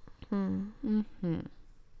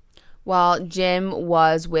 While Jim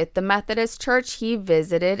was with the Methodist Church, he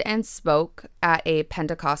visited and spoke at a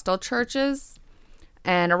Pentecostal churches.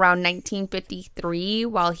 And around 1953,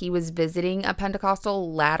 while he was visiting a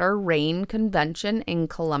Pentecostal latter rain convention in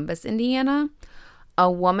Columbus, Indiana, a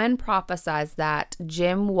woman prophesied that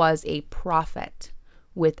Jim was a prophet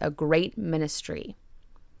with a great ministry.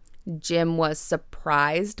 Jim was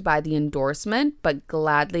surprised by the endorsement, but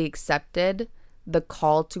gladly accepted the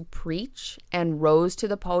call to preach and rose to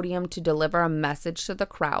the podium to deliver a message to the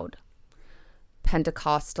crowd.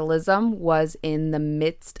 Pentecostalism was in the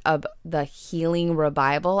midst of the healing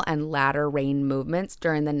revival and latter rain movements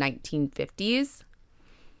during the 1950s.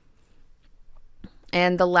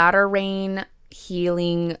 And the latter rain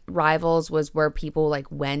healing revivals was where people like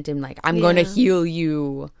went and like, I'm going to heal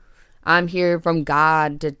you. I'm here from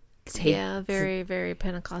God to take. Yeah, very, very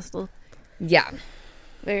Pentecostal. Yeah.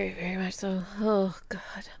 Very, very much so. Oh,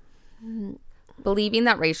 God. Believing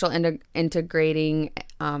that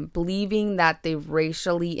believing that the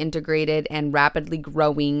racially integrated and rapidly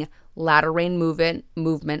growing latter rain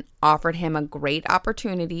movement offered him a great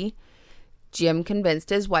opportunity, Jim convinced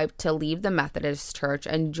his wife to leave the Methodist Church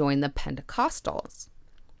and join the Pentecostals.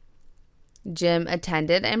 Jim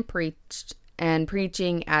attended and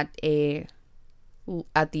preaching at the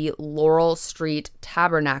Laurel Street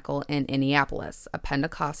Tabernacle in Indianapolis, a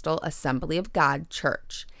Pentecostal Assembly of God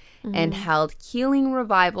church, and held healing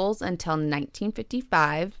revivals until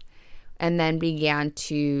 1955, and then began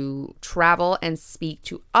to travel and speak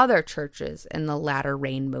to other churches in the latter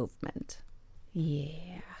rain movement.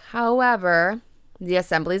 Yeah. However, the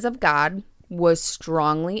Assemblies of God was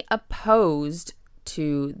strongly opposed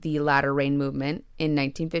to the latter rain movement. In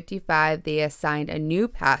 1955, they assigned a new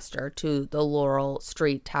pastor to the Laurel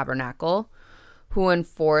Street Tabernacle, who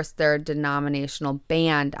enforced their denominational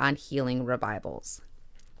ban on healing revivals.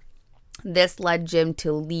 This led Jim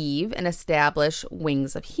to leave and establish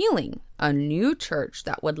Wings of Healing, a new church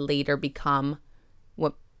that would later become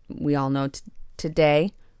what we all know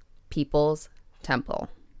today, People's Temple.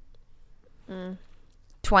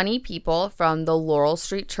 20 people from the Laurel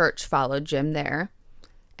Street Church followed Jim there,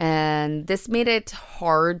 and this made it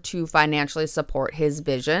hard to financially support his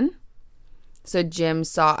vision. So Jim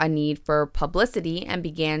saw a need for publicity and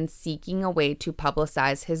began seeking a way to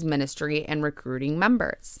publicize his ministry and recruiting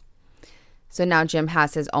members. So now Jim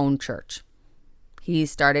has his own church. He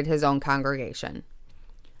started his own congregation.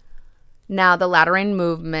 Now, the latter rain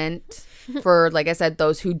movement, for, like I said,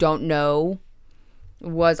 those who don't know,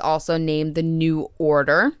 was also named the New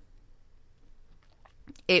Order.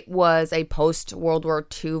 It was a post-World War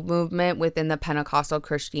II movement within the Pentecostal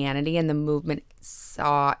Christianity, and the movement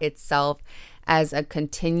saw itself as a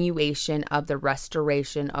continuation of the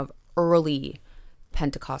restoration of early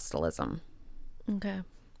Pentecostalism. Okay.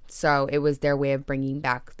 So it was their way of bringing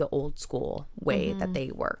back the old school way that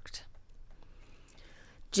they worked.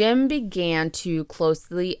 Jim began to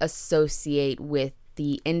closely associate with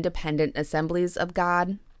the Independent Assemblies of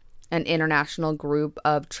God, an international group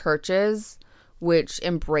of churches which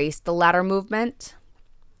embraced the latter movement.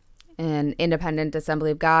 an Independent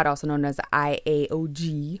Assembly of God, also known as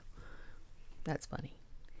IAOG. That's funny.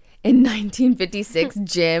 In 1956,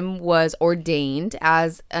 Jim was ordained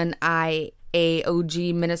as an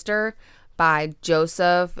IAOG minister by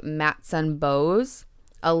Joseph Matson Bowes,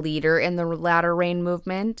 a leader in the Latter Rain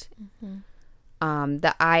movement.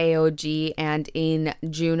 The IAOG, and in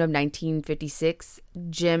June of 1956,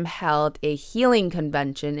 Jim held a healing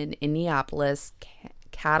convention in Indianapolis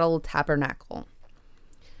Cattle Tabernacle.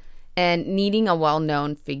 And needing a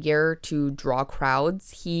well-known figure to draw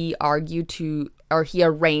crowds, he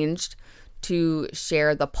arranged to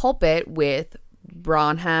share the pulpit with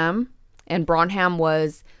Branham, and Branham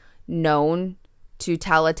was known to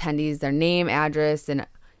tell attendees their name, address,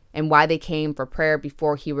 and why they came for prayer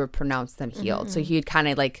before he would pronounce them healed. So he'd kind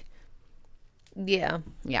of like... Yeah.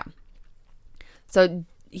 So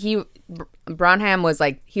Branham was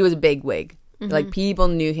like, he was a big wig. Like, people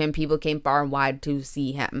knew him. People came far and wide to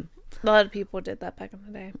see him. A lot of people did that back in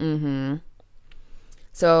the day.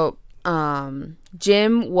 So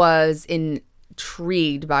Jim was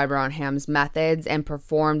intrigued by Branham's methods and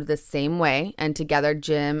performed the same way. And together,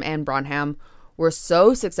 Jim and Branham were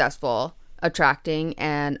so successful, attracting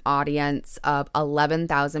an audience of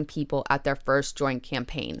 11,000 people at their first joint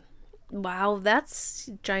campaign. Wow, that's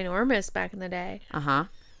ginormous back in the day.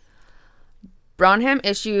 Branham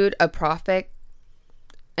issued a prophetic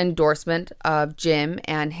endorsement of Jim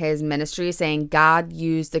and his ministry, saying God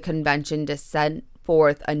used the convention to send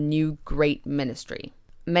forth a new great ministry.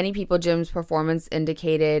 Many people, Jim's performance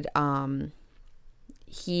indicated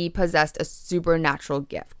he possessed a supernatural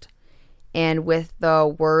gift. And with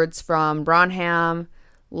the words from Branham,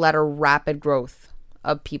 led a rapid growth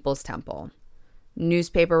of People's Temple.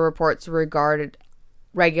 Newspaper reports regarded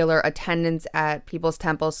regular attendance at People's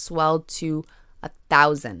Temple swelled to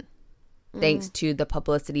 1,000, thanks to the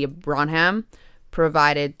publicity of Branham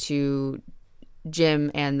provided to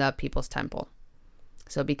Jim and the People's Temple.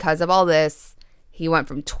 So because of all this, he went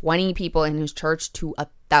from 20 people in his church to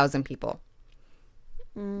 1,000 people.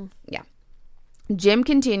 Yeah. Jim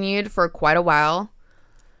continued for quite a while,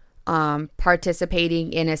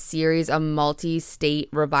 participating in a series of multi-state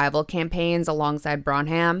revival campaigns alongside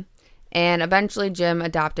Branham. And eventually Jim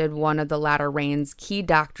adopted one of the Latter Rain's key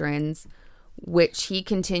doctrines, which he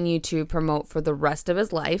continued to promote for the rest of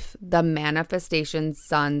his life, the manifestation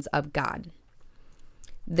sons of God.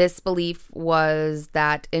 This belief was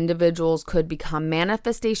that individuals could become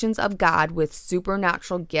manifestations of God with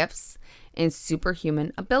supernatural gifts and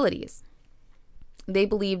superhuman abilities. They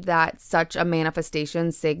believed that such a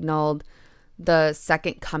manifestation signaled the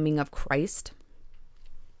second coming of Christ.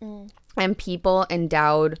 And people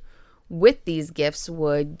endowed with these gifts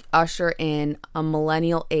would usher in a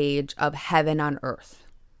millennial age of heaven on earth.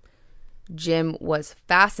 Jim was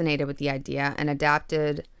fascinated with the idea and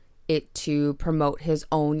adapted it to promote his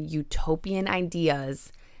own utopian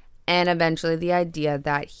ideas, and eventually the idea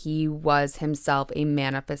that he was himself a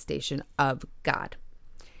manifestation of God.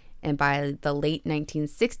 And by the late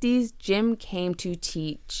 1960s, Jim came to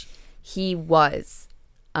teach he was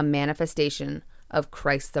a manifestation of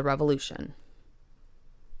Christ the Revolution.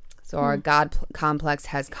 So our God complex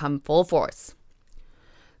has come full force.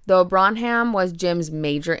 Though Branham was Jim's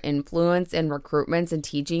major influence in recruitments and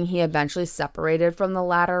teaching, he eventually separated from the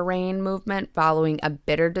Latter Rain movement following a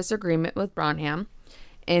bitter disagreement with Branham,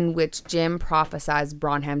 in which Jim prophesied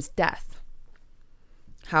Branham's death.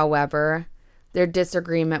 However, their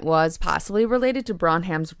disagreement was possibly related to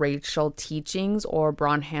Branham's racial teachings or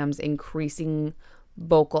Branham's increasing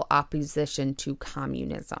vocal opposition to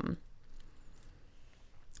communism.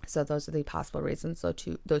 So those are the possible reasons. So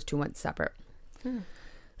those two went separate.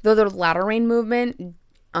 Through the Latter Rain movement,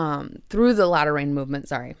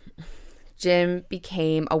 Jim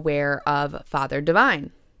became aware of Father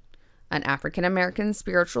Divine, an African-American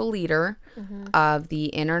spiritual leader of the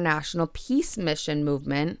International Peace Mission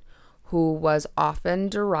movement, who was often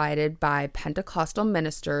derided by Pentecostal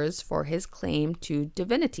ministers for his claim to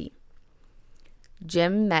divinity.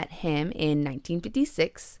 Jim met him in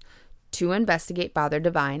 1956 to investigate Father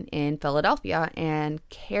Divine in Philadelphia and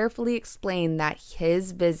carefully explained that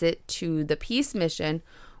his visit to the Peace Mission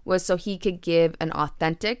was so he could give an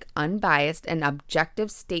authentic, unbiased, and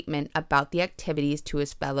objective statement about the activities to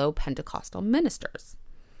his fellow Pentecostal ministers.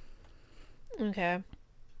 Okay.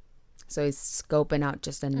 So he's scoping out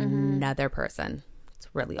just another person. It's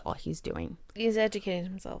really all he's doing. He's educating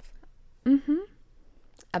himself.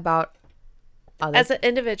 About others. As an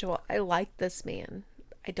individual, I like this man.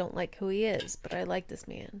 I don't like who he is, but I like this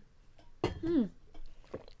man.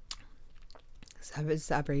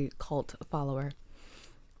 It's every cult follower.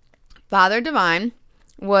 Father Divine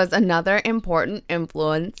was another important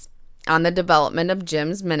influence on the development of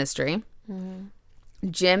Jim's ministry.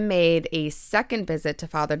 Jim made a second visit to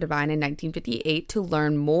Father Divine in 1958 to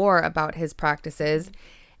learn more about his practices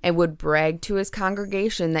and would brag to his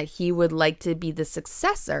congregation that he would like to be the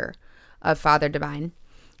successor of Father Divine,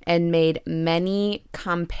 and made many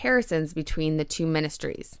comparisons between the two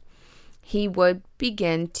ministries. He would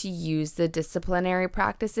begin to use the disciplinary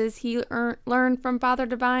practices he learned from Father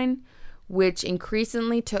Divine, which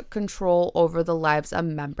increasingly took control over the lives of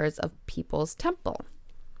members of People's Temple.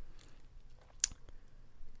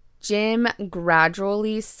 Jim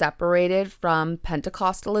gradually separated from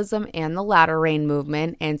Pentecostalism and the Latter Rain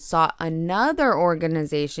movement and sought another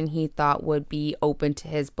organization he thought would be open to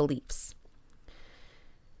his beliefs.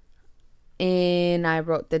 And I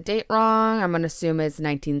wrote the date wrong. I'm going to assume it's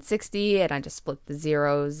 1960, and I just flipped the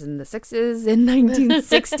zeros and the sixes. In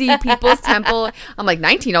 1960, People's Temple. I'm like,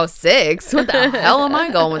 1906? What the hell am I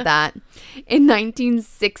going with that? In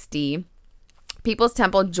 1960, People's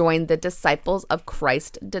Temple joined the Disciples of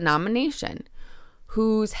Christ denomination,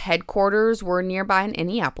 whose headquarters were nearby in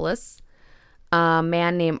Indianapolis. A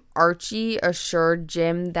man named Archie assured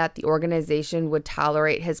Jim that the organization would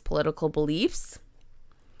tolerate his political beliefs.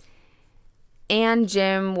 And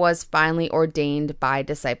Jim was finally ordained by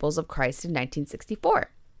Disciples of Christ in 1964.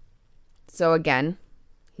 So again,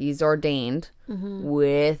 he's ordained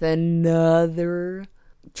with another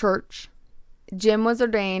church. Jim was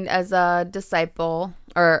ordained as a disciple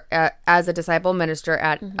as a disciple minister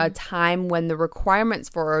at a time when the requirements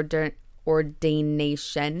for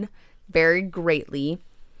ordination varied greatly,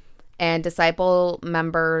 and disciple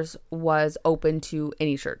members was open to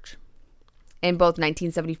any church. In both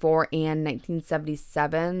 1974 and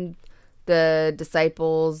 1977, the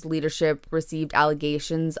disciples' leadership received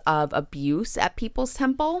allegations of abuse at People's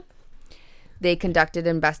Temple. They conducted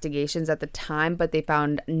investigations at the time, but they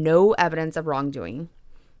found no evidence of wrongdoing.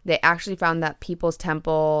 They actually found that People's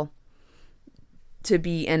Temple to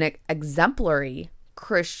be an exemplary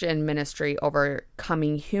Christian ministry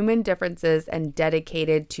overcoming human differences and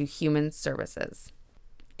dedicated to human services.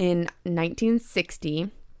 In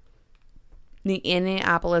 1960, the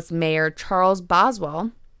Indianapolis mayor, Charles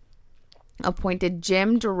Boswell, appointed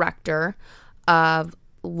Jim director of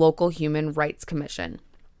local Human Rights Commission.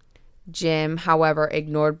 Jim, however,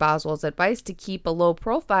 ignored Boswell's advice to keep a low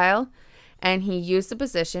profile, and he used the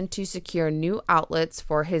position to secure new outlets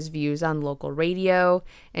for his views on local radio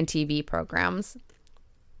and TV programs.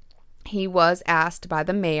 He was asked by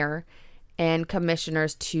the mayor and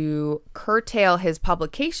commissioners to curtail his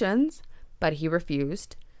publications, but he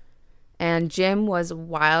refused. And Jim was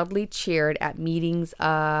wildly cheered at meetings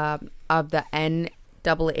of the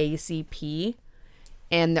NAACP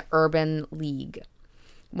and the Urban League,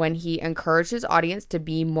 when he encouraged his audience to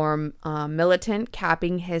be more militant,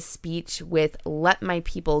 capping his speech with "Let my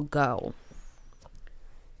people go."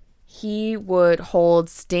 He would hold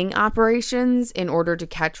sting operations in order to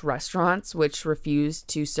catch restaurants which refused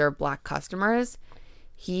to serve Black customers.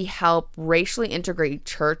 He helped racially integrate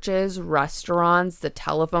churches, restaurants, the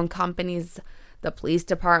telephone companies, the police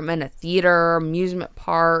department, a theater, amusement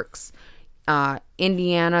parks,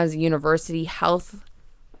 Indiana's University Health,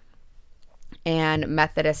 and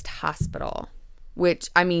Methodist Hospital,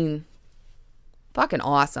 which, I mean, fucking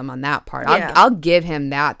awesome on that part. Yeah. I'll give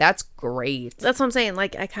him that. That's great. That's what I'm saying.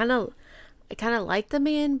 Like, I kind of like the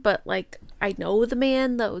man, but like I know the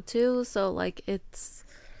man though too, so like I'm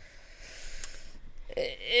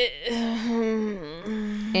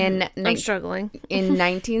struggling. In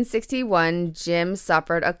 1961, Jim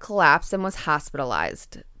suffered a collapse and was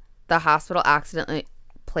hospitalized. The hospital accidentally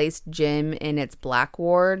placed Jim in its Black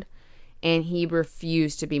ward, and he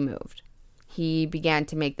refused to be moved. He began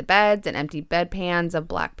to make the beds and empty bedpans of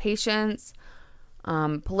Black patients.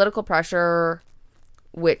 Political pressure,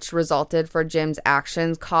 which resulted for Jim's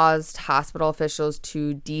actions, caused hospital officials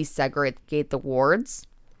to desegregate the wards.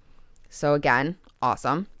 So again,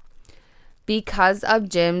 awesome. Because of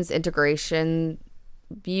Jim's integration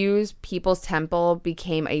views, People's Temple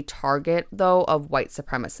became a target, though, of white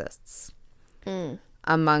supremacists.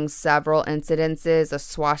 Among several incidences, a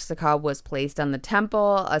swastika was placed on the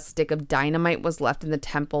temple, a stick of dynamite was left in the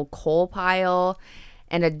temple coal pile,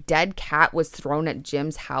 and a dead cat was thrown at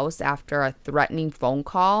Jim's house after a threatening phone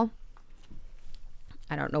call.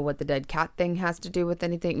 I don't know what the dead cat thing has to do with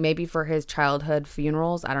anything. Maybe for his childhood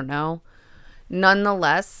funerals. I don't know.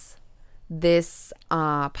 Nonetheless, this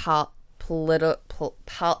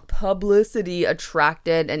publicity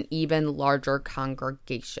attracted an even larger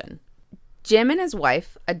congregation. Jim and his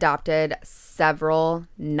wife adopted several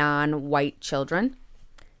non-white children,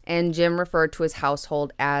 and Jim referred to his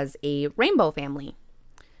household as a rainbow family.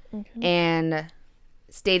 Okay. And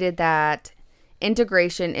stated that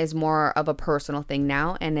integration is more of a personal thing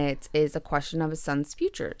now, and it is a question of his son's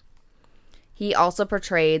future. He also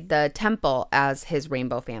portrayed the temple as his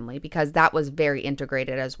rainbow family because that was very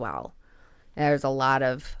integrated as well. There's a lot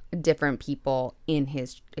of different people in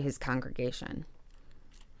his congregation.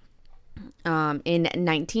 In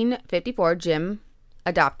 1954, Jim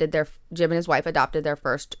and his wife adopted their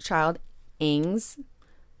first child, Agnes,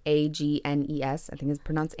 Agnes, I think it's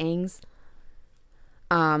pronounced Agnes,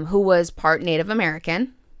 who was part Native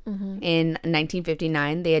American. Mm-hmm. In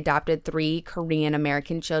 1959, they adopted 3 Korean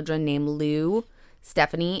American children named Lou,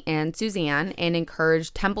 Stephanie, and Suzanne, and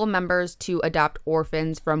encouraged temple members to adopt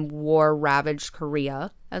orphans from war-ravaged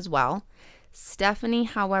Korea as well. Stephanie,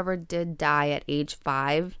 however, did die at age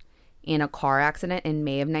 5 in a car accident in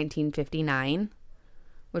May of 1959,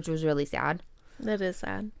 which was really sad. That is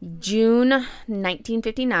sad. June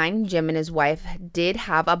 1959, Jim and his wife did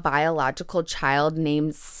have a biological child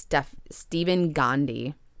named Stephen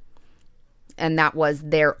Gandhi, and that was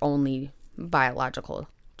their only biological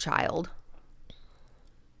child.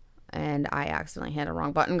 And I accidentally hit a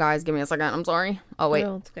wrong button, guys. Give me a second. I'm sorry. Oh, wait.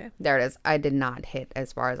 No, it's okay. There it is. I did not hit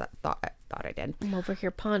as far as I thought I did. I'm over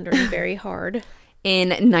here pondering very hard. In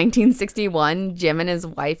 1961, Jim and his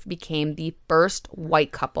wife became the first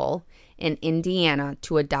white couple in Indiana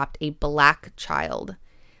to adopt a black child,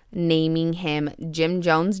 naming him Jim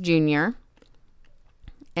Jones Jr.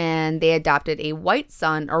 And they adopted a white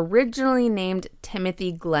son, originally named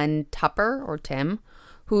Timothy Glenn Tupper, or Tim,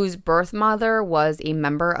 whose birth mother was a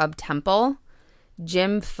member of Temple.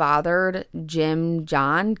 Jim fathered Jim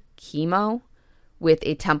John Chemo with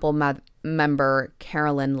a Temple member,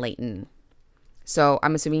 Carolyn Layton. So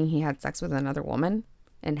I'm assuming he had sex with another woman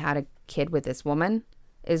and had a kid with this woman,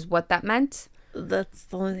 is what that meant. That's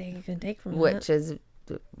the only thing you can take from which is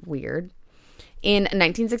weird. In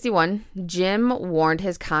 1961, Jim warned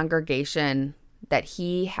his congregation that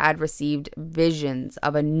he had received visions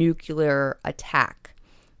of a nuclear attack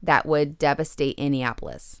that would devastate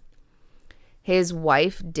Indianapolis. His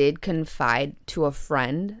wife did confide to a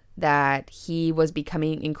friend that he was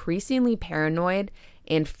becoming increasingly paranoid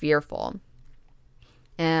and fearful.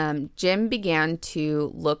 Jim began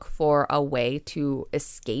to look for a way to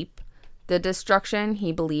escape the destruction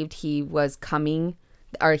he believed that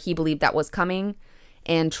was coming,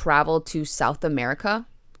 and traveled to South America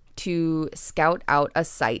to scout out a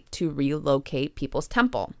site to relocate People's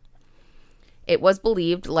Temple. It was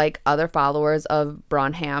believed, like other followers of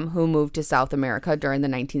Branham who moved to South America during the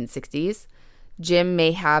 1960s, Jim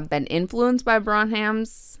may have been influenced by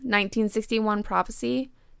Branham's 1961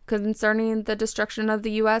 prophecy concerning the destruction of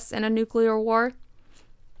the U.S. in a nuclear war.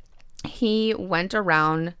 He went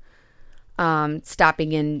around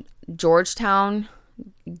stopping in Jonestown,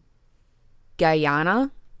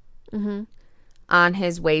 Guyana, on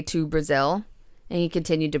his way to Brazil. And he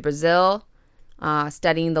continued to Brazil,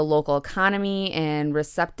 studying the local economy and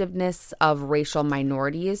receptiveness of racial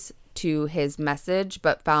minorities to his message,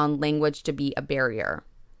 but found language to be a barrier.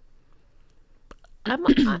 I'm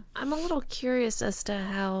a little curious as to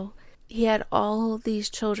how he had all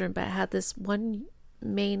these children, but had this one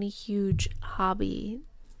main huge hobby.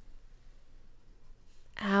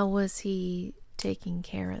 How was he taking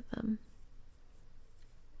care of them?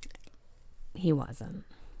 He wasn't.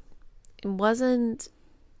 It wasn't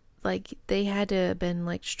like they had to have been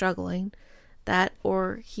like struggling, that,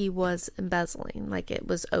 or he was embezzling, like it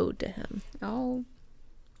was owed to him. Oh,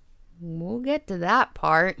 we'll get to that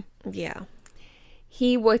part. Yeah.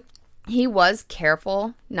 He was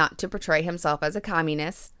careful not to portray himself as a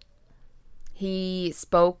communist. He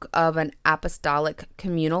spoke of an apostolic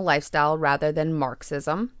communal lifestyle rather than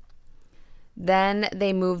Marxism. Then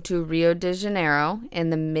they moved to Rio de Janeiro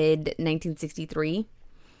in the mid-1963.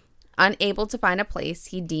 Unable to find a place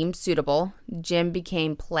he deemed suitable, Jim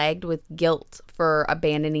became plagued with guilt for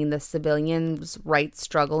abandoning the civilians' rights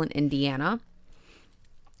struggle in Indiana.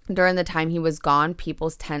 During the time he was gone,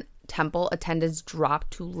 People's Temple attendance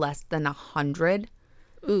dropped to less than 100.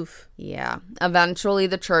 Oof. Yeah. Eventually,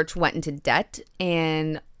 the church went into debt,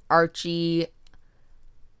 and Archie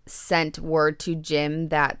sent word to Jim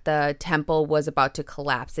that the temple was about to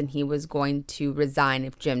collapse and he was going to resign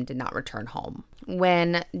if Jim did not return home.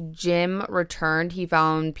 When Jim returned, he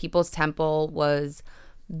found People's Temple was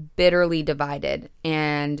bitterly divided,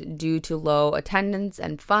 and due to low attendance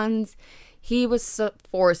and funds, he was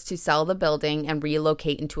forced to sell the building and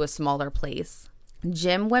relocate into a smaller place.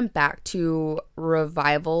 Jim went back to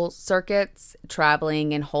revival circuits,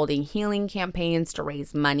 traveling and holding healing campaigns to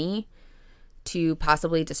raise money to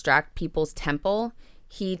possibly distract People's Temple.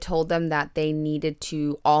 he told them that they needed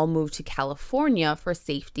to all move to California for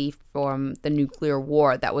safety from the nuclear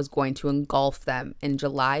war that was going to engulf them on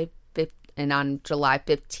July 15th,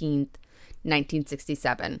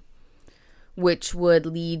 1967, which would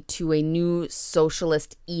lead to a new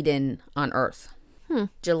socialist Eden on Earth.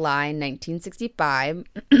 July 1965,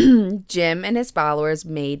 Jim and his followers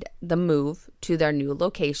made the move to their new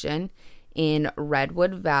location in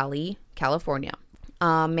Redwood Valley, California.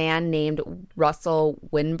 A man named Russell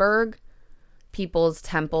Winberg, People's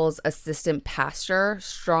Temple's assistant pastor,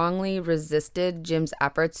 strongly resisted Jim's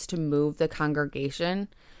efforts to move the congregation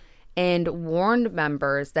and warned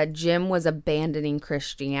members that Jim was abandoning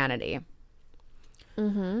Christianity.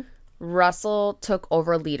 Russell took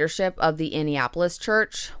over leadership of the Indianapolis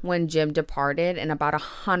church when Jim departed, and about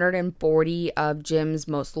 140 of Jim's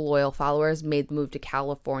most loyal followers made the move to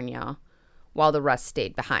California, while the rest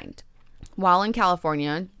stayed behind. While in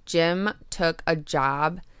California, Jim took a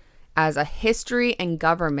job as a history and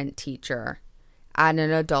government teacher at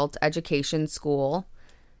an adult education school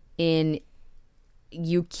in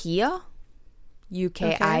Ukiah,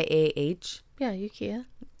 Ukiah. Yeah, Ukiah.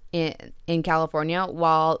 In California.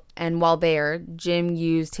 While there, Jim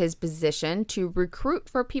used his position to recruit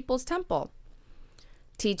for People's Temple,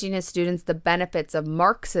 teaching his students the benefits of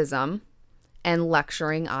Marxism and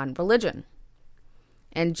lecturing on religion.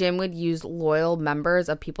 And Jim would use loyal members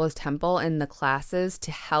of People's Temple in the classes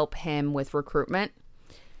to help him with recruitment.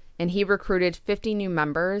 And he recruited 50 new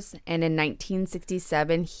members, and in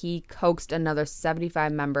 1967, he coaxed another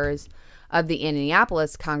 75 members of the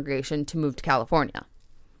Indianapolis congregation to move to California.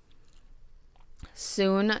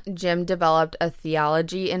 Soon, Jim developed a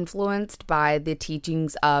theology influenced by the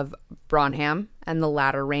teachings of Branham and the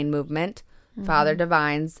Latter Rain movement, Father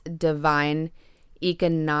Divine's divine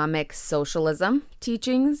economic socialism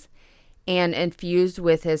teachings, and infused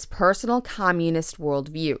with his personal communist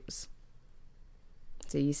worldviews.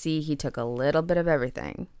 So you see, he took a little bit of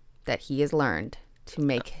everything that he has learned to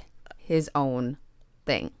make his own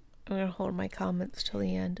thing. I'm going to hold my comments till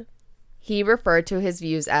the end. He referred to his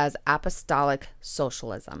views as apostolic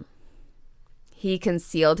socialism. He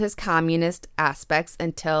concealed his communist aspects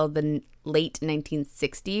until the late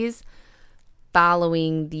 1960s,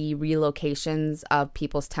 following the relocations of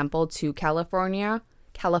People's Temple to California,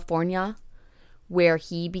 where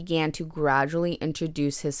he began to gradually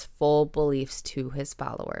introduce his full beliefs to his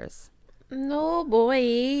followers. No,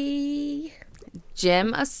 boy.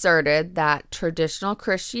 Jim asserted that traditional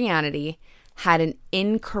Christianity had an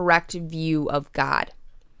incorrect view of God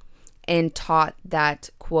and taught that,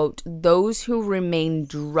 quote, those who remained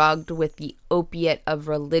drugged with the opiate of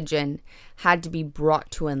religion had to be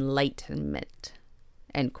brought to enlightenment,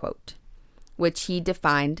 end quote, which he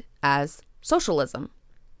defined as socialism.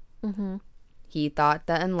 He thought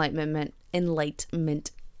that enlightenment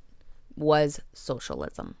was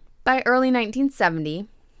socialism. By early 1970,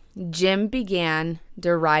 Jim began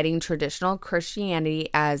deriding traditional Christianity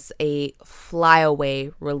as a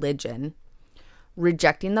flyaway religion,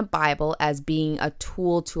 rejecting the Bible as being a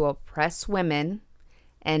tool to oppress women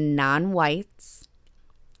and non-whites.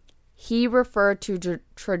 He referred to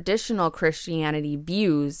traditional Christianity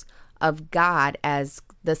views of God as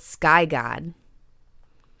the sky god,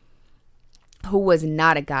 who was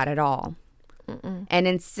not a god at all, and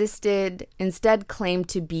instead claimed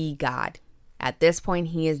to be God. At this point,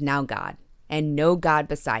 he is now God, and no God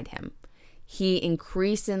beside him. He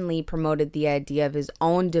increasingly promoted the idea of his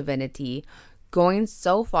own divinity, going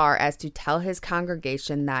so far as to tell his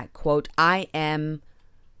congregation that, quote, I am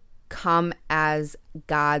come as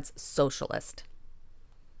God's socialist.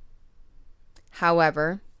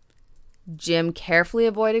 However, Jim carefully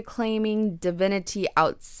avoided claiming divinity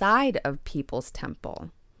outside of People's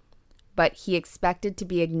Temple, but he expected to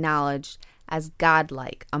be acknowledged as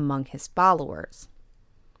godlike among his followers.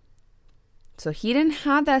 So he didn't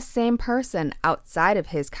have that same person outside of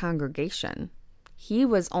his congregation. He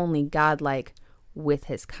was only godlike with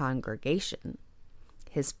his congregation,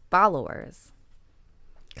 his followers.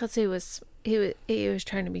 Because he was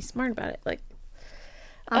trying to be smart about it. Like,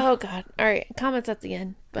 oh God! All right, comments at the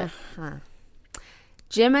end. But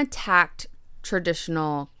Jim attacked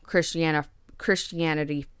traditional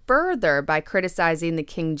Christianity further by criticizing the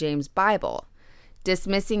King James Bible,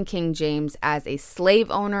 dismissing King James as a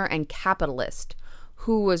slave owner and capitalist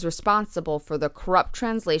who was responsible for the corrupt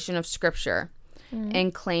translation of Scripture,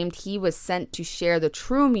 and claimed he was sent to share the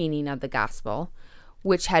true meaning of the gospel,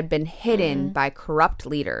 which had been hidden by corrupt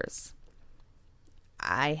leaders.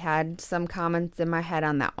 I had some comments in my head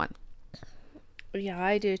on that one. Yeah,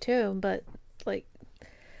 I do too, but like,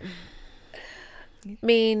 I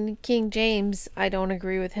mean, King James, I don't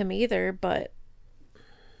agree with him either, but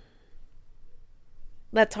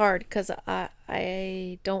That's hard because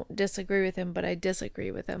I don't disagree with him, but I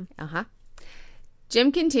disagree with him.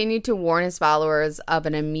 Jim continued to warn his followers of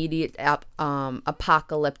an immediate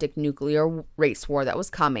apocalyptic nuclear race war that was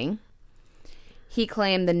coming. He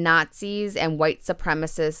claimed the Nazis and white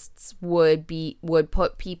supremacists would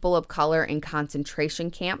put people of color in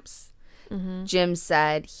concentration camps. Jim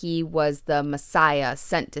said he was the Messiah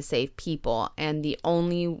sent to save people, and the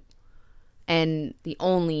only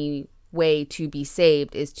way to be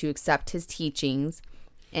saved is to accept his teachings.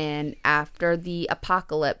 And after the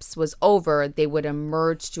apocalypse was over, they would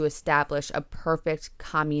emerge to establish a perfect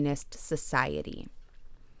communist society.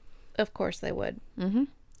 Of course they would.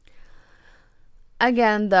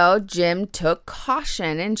 Again, though, Jim took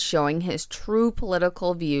caution in showing his true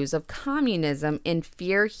political views of communism in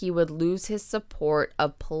fear he would lose his support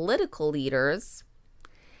of political leaders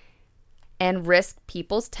and risk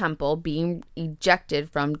People's Temple being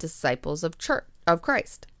ejected from disciples of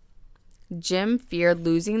Christ. Jim feared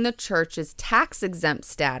losing the church's tax-exempt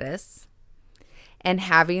status and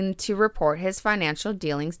having to report his financial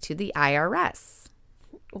dealings to the IRS.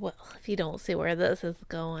 Well, if you don't see where this is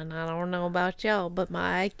going, I don't know about y'all, but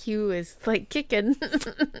my IQ is like kicking.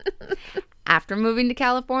 After moving to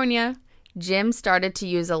California, Jim started to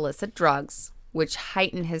use illicit drugs, which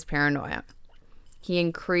heightened his paranoia. He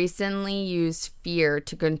increasingly used fear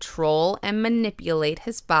to control and manipulate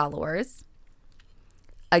his followers,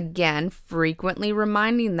 again, frequently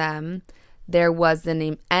reminding them there was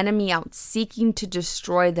an enemy out seeking to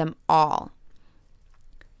destroy them all.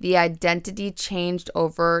 The identity changed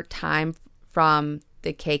over time from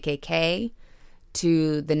the KKK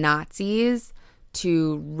to the Nazis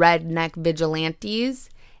to redneck vigilantes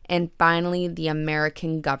and finally the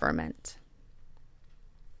American government.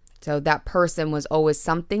 So that person was always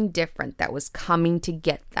something different that was coming to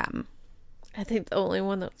get them. I think the only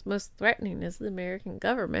one that's most threatening is the American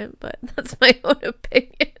government, but that's my own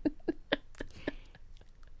opinion.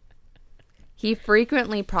 He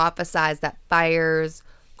frequently prophesied that fires,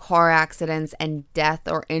 car accidents, and death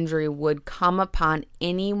or injury would come upon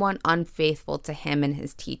anyone unfaithful to him and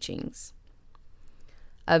his teachings.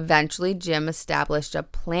 Eventually, Jim established a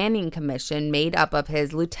planning commission made up of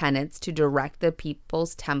his lieutenants to direct the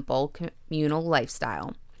People's Temple communal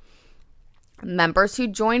lifestyle. Members who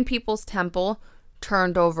joined People's Temple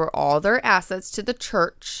turned over all their assets to the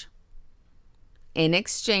church in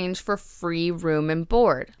exchange for free room and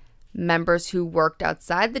board. Members who worked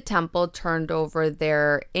outside the temple turned over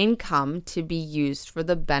their income to be used for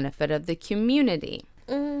the benefit of the community.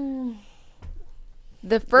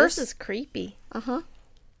 This is creepy.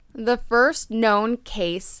 The first known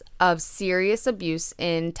case of serious abuse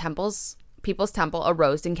in People's Temple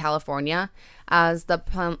arose in California as the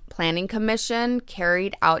Planning Commission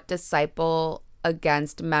carried out disciple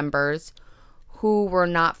against members who were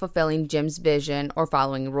not fulfilling Jim's vision or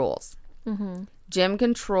following rules. Jim's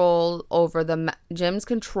control over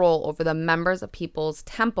the members of People's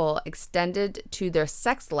Temple extended to their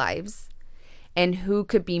sex lives and who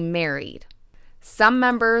could be married. Some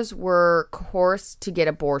members were coerced to get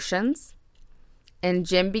abortions, and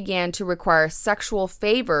Jim began to require sexual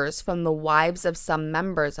favors from the wives of some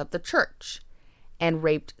members of the church and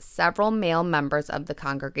raped several male members of the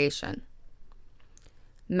congregation.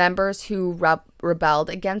 Members who rebelled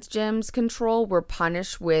against Jim's control were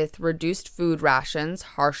punished with reduced food rations,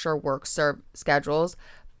 harsher work schedules,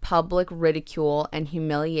 public ridicule and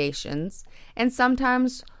humiliations, and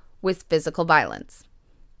sometimes with physical violence.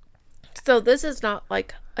 So this is not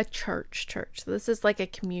like a church. This is like a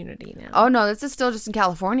community now. Oh, no, this is still just in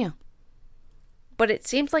California. But it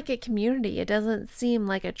seems like a community. It doesn't seem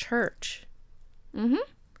like a church.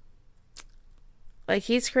 Like,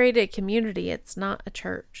 he's created a community. It's not a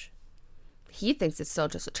church. He thinks it's still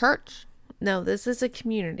just a church. No, this is a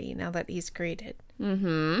community now that he's created.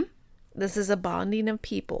 This is a bonding of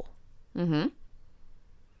people.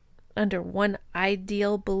 Under one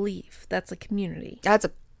ideal belief. That's a community. That's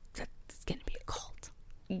going to be a cult.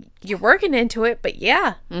 You're working into it, but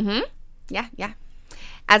yeah. Yeah.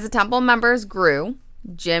 As the temple members grew,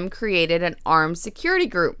 Jim created an armed security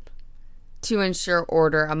group to ensure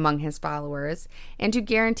order among his followers and to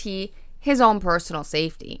guarantee his own personal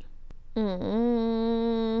safety.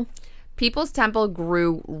 People's Temple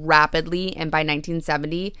grew rapidly, and by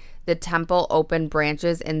 1970, the temple opened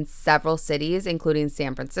branches in several cities, including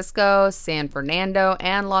San Francisco, San Fernando,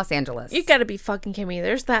 and Los Angeles. You gotta be fucking kidding me.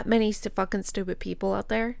 There's that many fucking stupid people out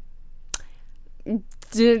there?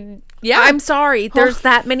 Yeah. I'm sorry. There's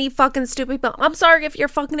that many fucking stupid people. I'm sorry if you're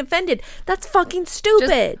fucking offended. That's fucking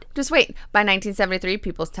stupid. Just wait. By 1973,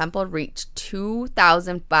 People's Temple reached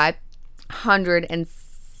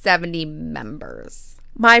 2,570 members.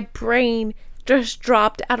 My brain just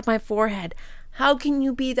dropped out of my forehead. How can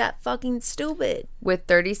you be that fucking stupid? With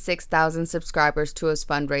 36,000 subscribers to his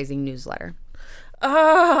fundraising newsletter.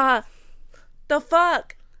 The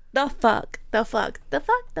fuck.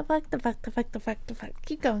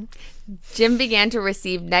 Keep going. Jim began to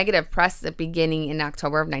receive negative press beginning in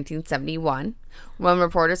October of 1971 when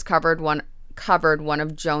reporters covered one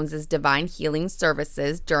of Jones's divine healing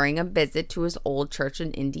services during a visit to his old church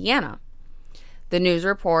in Indiana. The news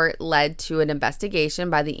report led to an investigation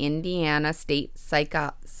by the Indiana State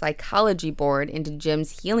Psychology Board into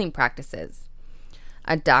Jim's healing practices.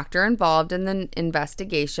 A doctor involved in the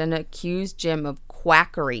investigation accused Jim of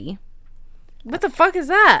quackery. What the fuck is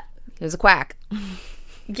that? He was a quack.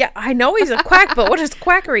 Yeah, I know he's a quack, but what is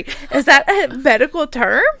quackery? Is that a medical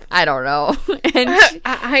term? I don't know. And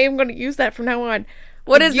I am going to use that from now on.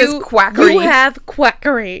 What is this quackery? You have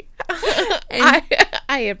quackery. I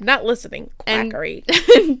am not listening. Quackery.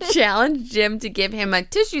 And challenged Jim to give him a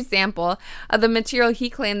tissue sample of the material he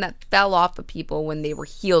claimed that fell off of people when they were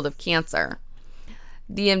healed of cancer.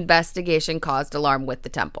 The investigation caused alarm with the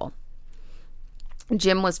temple.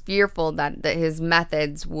 Jim was fearful that his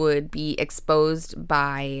methods would be exposed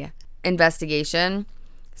by investigation,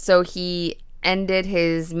 so he ended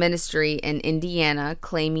his ministry in Indiana,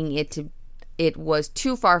 claiming it was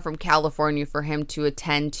too far from California for him to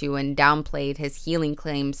attend to, and downplayed his healing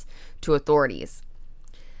claims to authorities.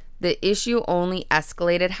 The issue only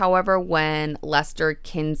escalated, however, when Lester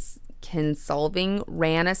Kinsolving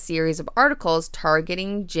ran a series of articles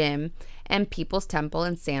targeting Jim and People's Temple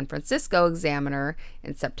in San Francisco Examiner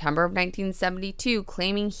in September of 1972,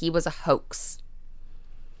 claiming he was a hoax.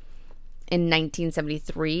 In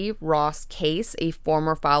 1973, Ross Case, a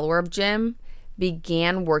former follower of Jim,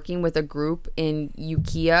 began working with a group in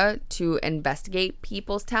Ukiah to investigate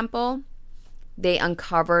People's Temple. They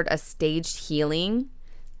uncovered a staged healing,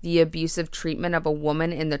 the abusive treatment of a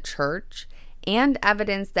woman in the church, and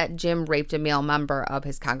evidence that Jim raped a male member of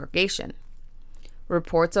his congregation.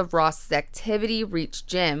 Reports of Ross's activity reached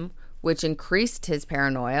Jim, which increased his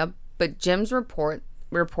paranoia, but Jim's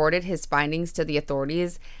reported his findings to the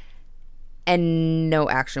authorities, and no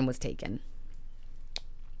action was taken.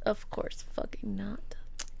 Of course fucking not.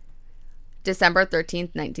 December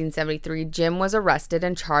 13th, 1973, Jim was arrested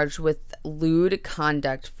and charged with lewd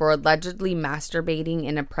conduct for allegedly masturbating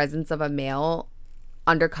in the presence of a male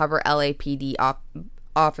undercover LAPD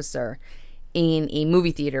officer in a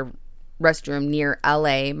movie theater restroom near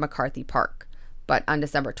LA McCarthy Park. But on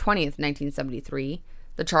December 20th, 1973,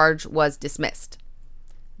 the charge was dismissed.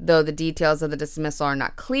 Though the details of the dismissal are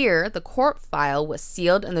not clear, the court file was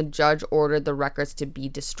sealed and the judge ordered the records to be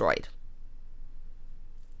destroyed.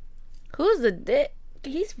 Who's the dick?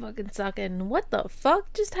 He's fucking sucking. What the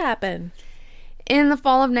fuck just happened? In the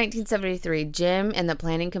fall of 1973, Jim and the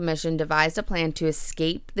Planning Commission devised a plan to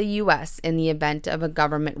escape the U.S. in the event of a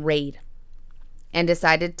government raid, and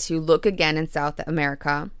decided to look again in South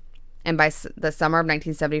America. And by the summer of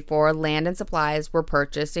 1974, land and supplies were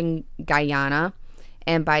purchased in Guyana.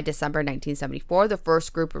 And by December 1974, the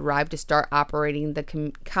first group arrived to start operating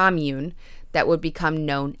the commune that would become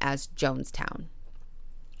known as Jonestown.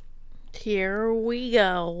 Here we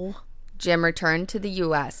go. Jim returned to the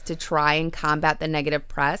U.S. to try and combat the negative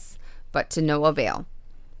press, but to no avail.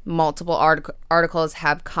 Multiple articles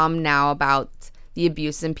have come now about the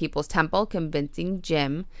abuse in People's Temple, convincing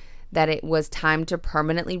Jim that it was time to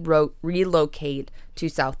permanently relocate to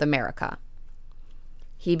South America.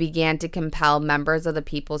 He began to compel members of the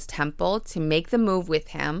People's Temple to make the move with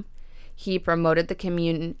him. He promoted the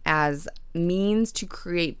commune as means to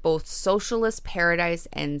create both socialist paradise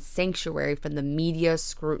and sanctuary from the media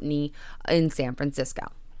scrutiny in San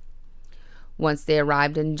Francisco. Once they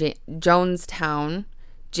arrived in Jonestown,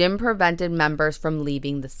 Jim prevented members from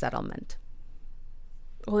leaving the settlement.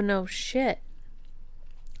 Oh, no shit.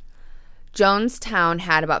 Jonestown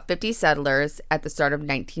had about 50 settlers at the start of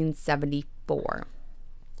 1974.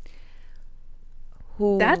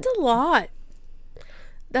 That's a lot.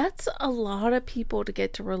 That's a lot of people to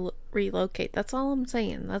get to relocate. That's all I'm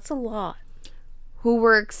saying. That's a lot. Who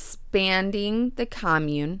were expanding the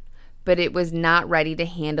commune, but it was not ready to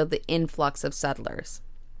handle the influx of settlers.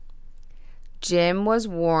 Jim was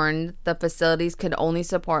warned the facilities could only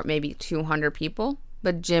support maybe 200 people,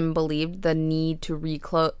 but Jim believed the need to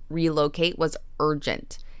relocate was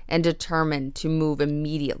urgent and determined to move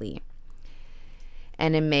immediately.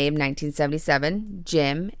 And in May of 1977,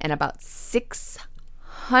 Jim and about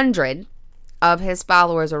 600 of his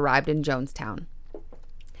followers arrived in Jonestown.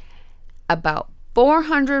 About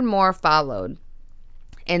 400 more followed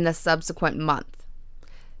in the subsequent month.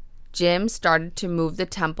 Jim started to move the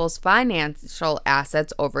temple's financial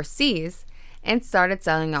assets overseas and started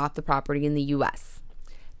selling off the property in the U.S.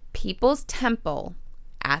 People's Temple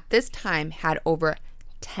at this time had over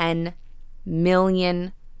 $10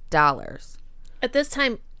 million. At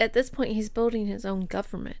this point, he's building his own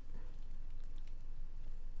government.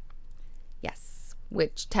 Yes,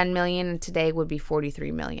 which 10 million today would be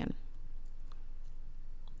 43 million.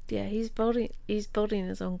 Yeah, he's building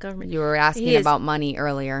his own government. You were asking about money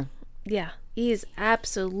earlier. Yeah, he is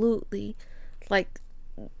absolutely, like,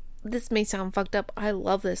 this may sound fucked up. I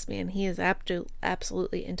love this man. He is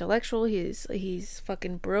absolutely intellectual. He's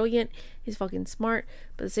fucking brilliant. He's fucking smart.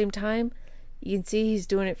 But at the same time, you can see he's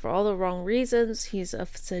doing it for all the wrong reasons. He's a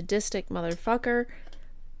sadistic motherfucker.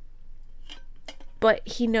 But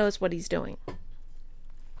he knows what he's doing.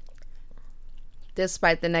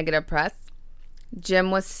 Despite the negative press,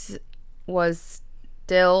 Jim was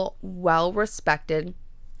still well respected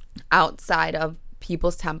outside of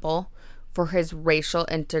People's Temple for his racial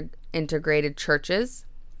integrated churches.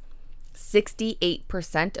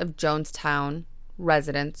 68% of Jonestown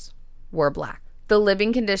residents were black. The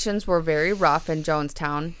living conditions were very rough in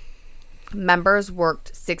Jonestown. Members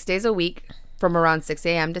worked 6 days a week from around 6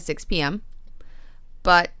 a.m. to 6 p.m.,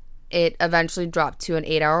 but it eventually dropped to an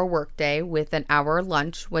 8-hour workday with an hour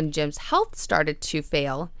lunch when Jim's health started to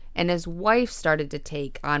fail and his wife started to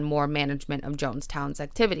take on more management of Jonestown's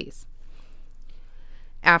activities.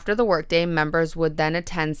 After the workday, members would then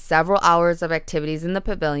attend several hours of activities in the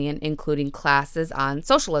pavilion, including classes on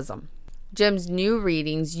socialism. Jim's new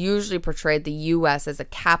readings usually portrayed the U.S. as a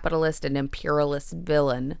capitalist and imperialist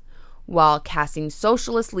villain, while casting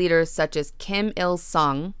socialist leaders such as Kim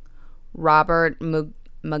Il-sung, Robert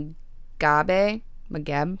Mugabe,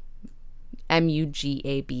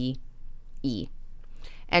 M-U-G-A-B-E,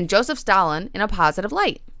 and Joseph Stalin in a positive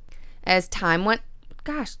light. As time went...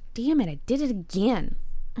 Gosh, damn it, I did it again.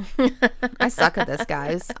 I suck at this,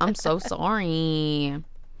 guys. I'm so sorry.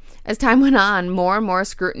 As time went on, more and more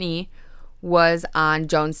scrutiny was on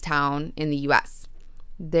Jonestown in the U.S.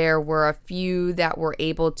 There were a few that were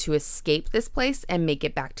able to escape this place and make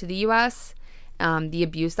it back to the U.S. The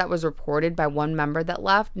abuse that was reported by one member that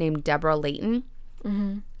left, named Deborah Layton,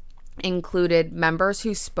 included members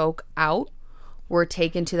who spoke out, were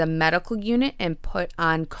taken to the medical unit and put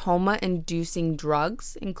on coma-inducing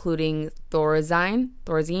drugs, including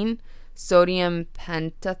thorazine, sodium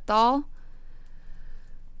pentothal,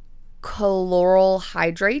 chloral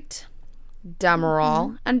hydrate,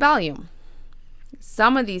 Demerol, and Valium.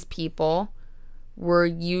 Some of these people were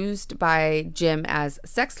used by Jim as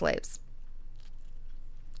sex slaves.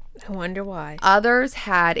 I wonder why. Others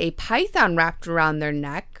had a python wrapped around their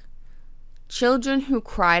neck. Children who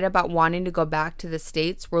cried about wanting to go back to the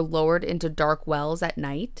States were lowered into dark wells at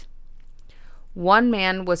night. One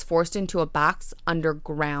man was forced into a box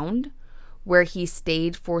underground where he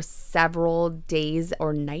stayed for several days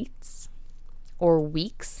or nights or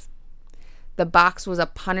weeks. The box was a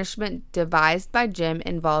punishment devised by Jim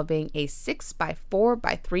involving a 6 by 4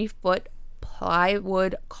 by 3 foot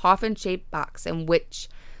plywood coffin-shaped box in which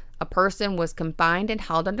a person was confined and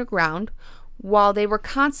held underground while they were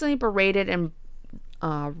constantly berated and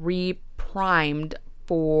reprimed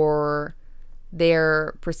for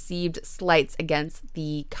their perceived slights against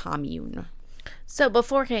the commune. So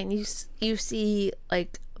beforehand, you see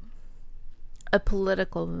like a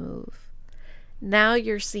political move. Now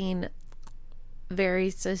you're seeing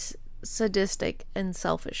very sadistic and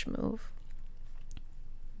selfish move.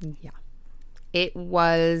 Yeah. It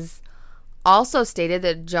was also stated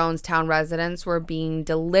that Jonestown residents were being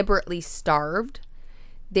deliberately starved.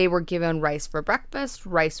 They were given rice for breakfast,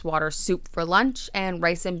 rice water soup for lunch, and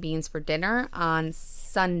rice and beans for dinner. On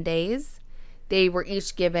Sundays, they were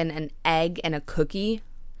each given an egg and a cookie.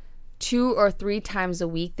 2 or 3 times a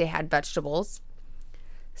week, they had vegetables.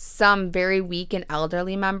 Some very weak and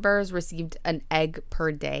elderly members received an egg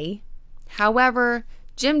per day. However,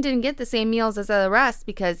 Jim didn't get the same meals as the rest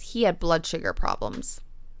because he had blood sugar problems.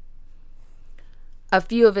 A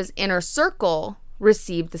few of his inner circle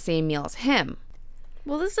received the same meal as him.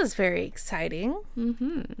 Well, this is very exciting.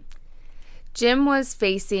 Jim was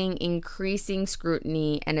facing increasing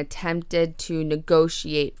scrutiny and attempted to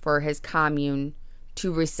negotiate for his commune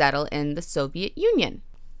to resettle in the Soviet Union.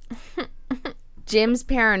 Jim's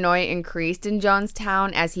paranoia increased in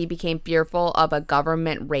Jonestown as he became fearful of a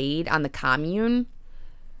government raid on the commune.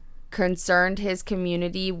 Concerned his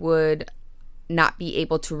community would not be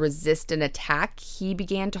able to resist an attack, he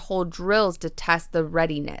began to hold drills to test the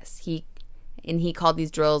readiness. He called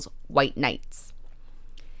these drills White Nights.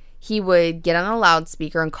 He would get on a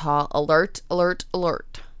loudspeaker and call alert, alert,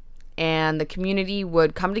 alert. and the community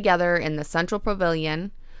would come together in the central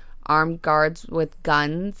pavilion. Armed guards with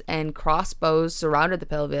guns and crossbows surrounded the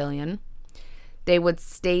pavilion. They would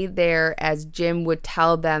stay there as Jim would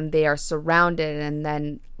tell them they are surrounded and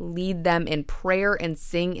then lead them in prayer and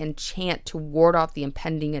sing and chant to ward off the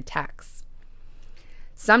impending attacks.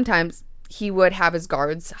 Sometimes he would have his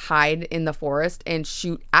guards hide in the forest and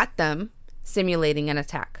shoot at them, simulating an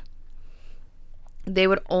attack. They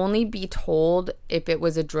would only be told if it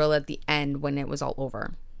was a drill at the end when it was all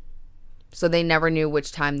over. So they never knew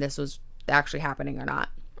which time this was actually happening or not.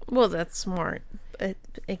 Well, that's smart. But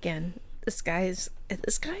again, this guy is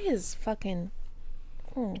fucking...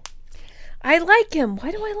 I like him.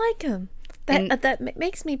 Why do I like him? That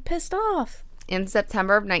makes me pissed off. In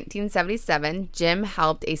September of 1977, Jim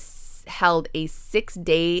held a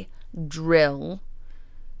 6-day drill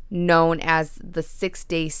known as the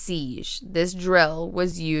 6-day siege. This drill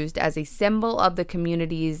was used as a symbol of the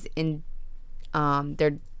community's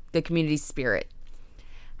the community's spirit.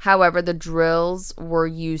 However, the drills were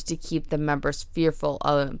used to keep the members fearful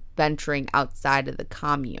of venturing outside of the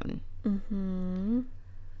commune. Mm-hmm.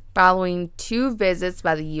 Following 2 visits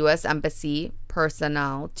by the U.S. Embassy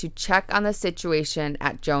personnel to check on the situation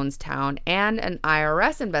at Jonestown and an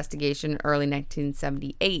IRS investigation in early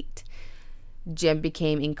 1978, Jim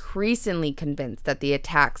became increasingly convinced that the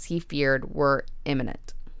attacks he feared were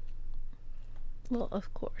imminent. Well,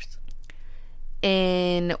 of course.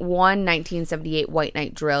 In one 1978 White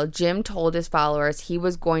Night drill, Jim told his followers he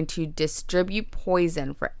was going to distribute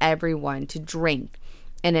poison for everyone to drink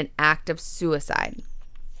in an act of suicide.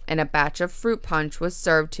 And a batch of fruit punch was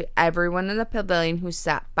served to everyone in the pavilion who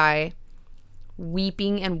sat by,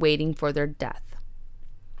 weeping and waiting for their death.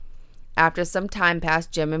 After some time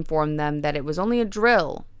passed, Jim informed them that it was only a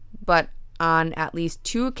drill, but on at least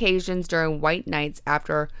 2 occasions during White Nights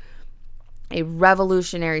after a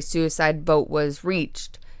revolutionary suicide vote was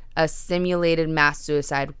reached, a simulated mass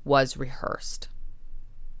suicide was rehearsed.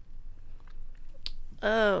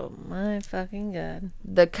 Oh my fucking God.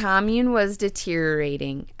 The commune was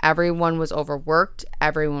deteriorating. Everyone was overworked.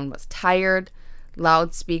 Everyone was tired.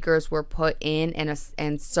 Loudspeakers were put in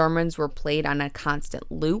and sermons were played on a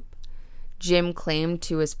constant loop. Jim claimed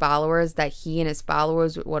to his followers that he and his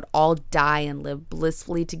followers would all die and live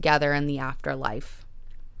blissfully together in the afterlife.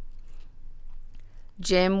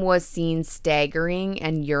 Jim was seen staggering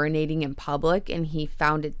and urinating in public, and he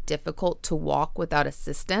found it difficult to walk without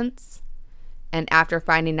assistance. And after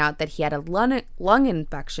finding out that he had a lung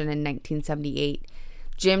infection in 1978,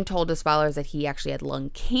 Jim told his followers that he actually had lung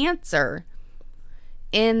cancer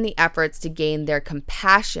in the efforts to gain their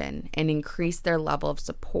compassion and increase their level of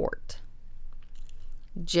support.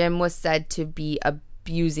 Jim was said to be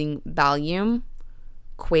abusing Valium,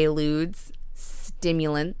 Quaaludes,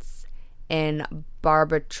 stimulants, and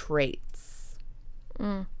barbiturates.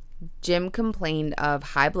 Jim complained of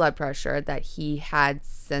high blood pressure that he had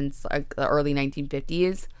since the early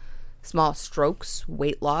 1950s, small strokes,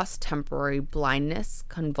 weight loss, temporary blindness,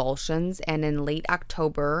 convulsions, and in late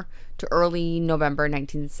October to early November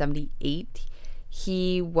 1978,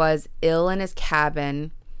 he was ill in his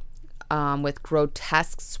cabin with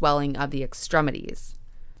grotesque swelling of the extremities.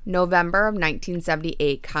 November of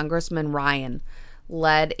 1978, Congressman Ryan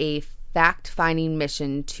led a fact-finding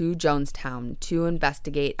mission to Jonestown to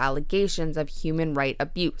investigate allegations of human rights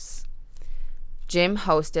abuse. Jim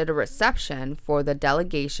hosted a reception for the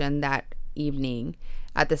delegation that evening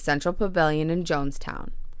at the Central Pavilion in Jonestown,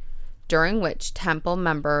 during which Temple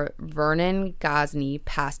member Vernon Gosney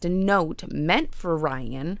passed a note meant for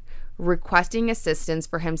Ryan, requesting assistance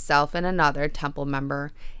for himself and another Temple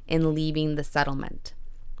member in leaving the settlement.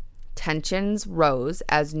 Tensions rose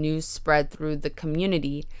as news spread through the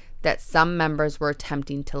community that some members were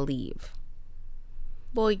attempting to leave.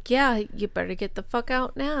 Well, yeah, you better get the fuck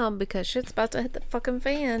out now because shit's about to hit the fucking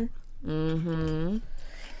fan. Mm-hmm.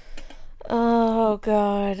 Oh,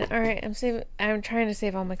 God. All right, I'm trying to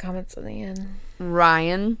save all my comments in the end.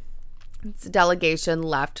 Ryan's delegation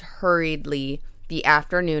left hurriedly the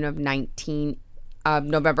afternoon of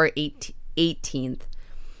November 18th,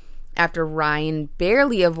 after Ryan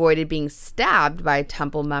barely avoided being stabbed by a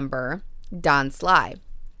Temple member, Don Sly.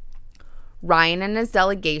 Ryan and his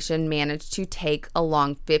delegation managed to take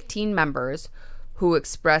along 15 members who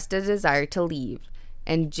expressed a desire to leave,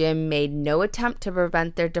 and Jim made no attempt to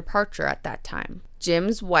prevent their departure at that time.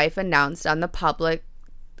 Jim's wife announced on the public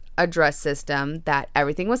address system that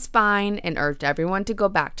everything was fine and urged everyone to go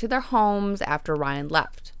back to their homes after Ryan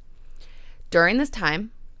left. During this time,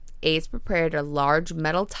 aides prepared a large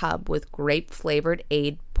metal tub with grape-flavored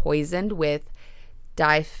aid poisoned with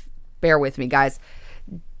bear with me, guys,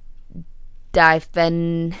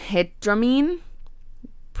 diphenhydramine,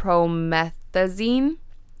 promethazine.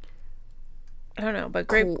 I don't know, but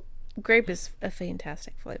grape is a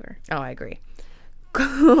fantastic flavor. Oh, I agree.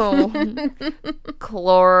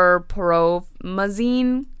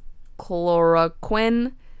 Chlorpromazine,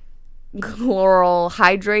 chloroquine, chloral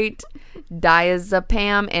hydrate,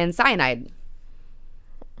 diazepam, and cyanide.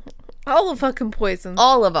 All the fucking poisons.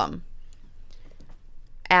 All of them.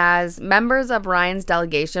 As members of Ryan's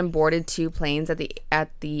delegation boarded 2 planes at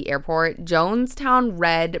the airport, Jonestown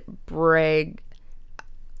Red Brig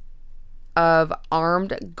of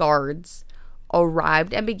armed guards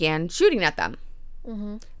arrived and began shooting at them.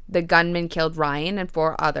 Mm-hmm. The gunman killed Ryan and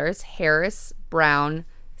 4 others: Harris, Brown,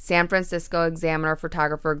 San Francisco Examiner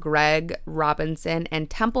photographer Greg Robinson, and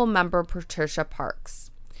Temple member Patricia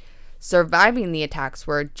Parks. Surviving the attacks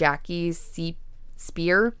were Jackie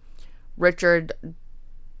Spear, Richard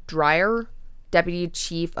Dreyer, Deputy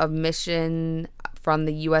Chief of Mission from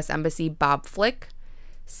the U.S. Embassy Bob Flick,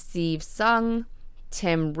 Steve Sung,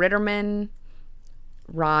 Tim Ritterman,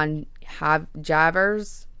 Ron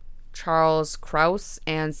Javers, Charles Krause,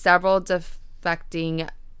 and several defecting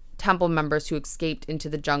Temple members who escaped into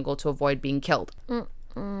the jungle to avoid being killed.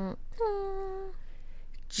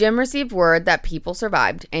 Jim received word that people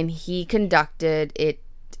survived, and he concluded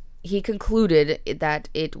that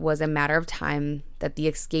it was a matter of time that the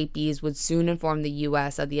escapees would soon inform the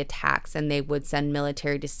U.S. of the attacks, and they would send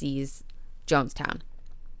military to seize Jonestown.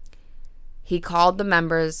 He called the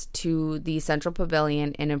members to the Central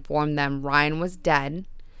Pavilion and informed them Ryan was dead,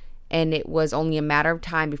 and it was only a matter of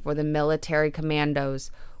time before the military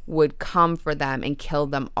commandos would come for them and kill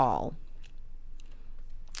them all.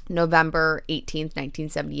 November 18th,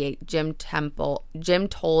 1978, Jim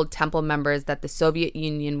told Temple members that the Soviet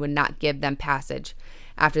Union would not give them passage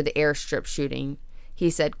after the airstrip shooting. He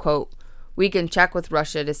said, quote, "We can check with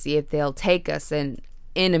Russia to see if they'll take us in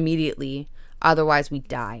immediately, otherwise we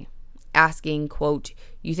die." Asking, quote,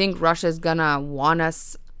 "You think Russia's gonna want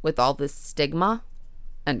us with all this stigma?"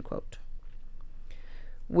 End quote.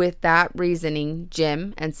 With that reasoning,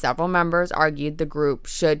 Jim and several members argued the group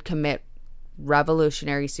should commit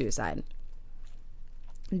revolutionary suicide.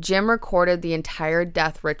 Jim recorded the entire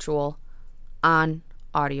death ritual on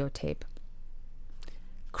audio tape.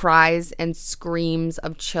 Cries and screams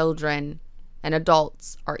of children and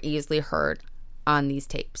adults are easily heard on these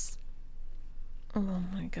tapes. Oh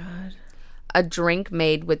my God. A drink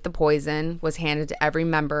made with the poison was handed to every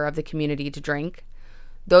member of the community to drink.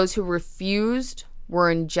 Those who refused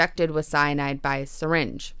were injected with cyanide by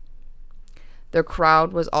syringe. The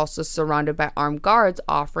crowd was also surrounded by armed guards,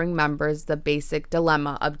 offering members the basic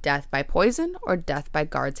dilemma of death by poison or death by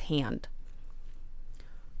guard's hand.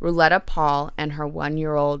 Rouletta Paul and her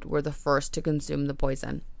 1-year-old were the first to consume the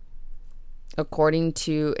poison. According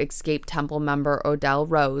to escaped Temple member Odell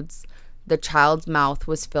Rhodes, the child's mouth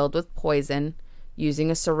was filled with poison using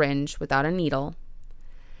a syringe without a needle,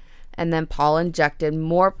 and then Paul injected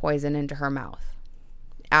more poison into her mouth.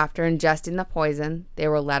 After ingesting the poison, they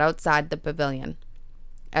were led outside the pavilion.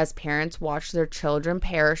 As parents watched their children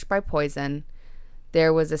perish by poison,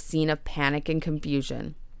 there was a scene of panic and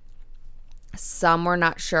confusion. Some were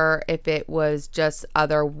not sure if it was just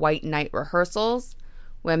other white night rehearsals.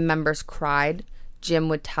 When members cried, Jim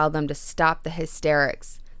would tell them to stop the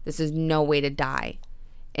hysterics. This is no way to die,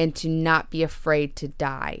 and to not be afraid to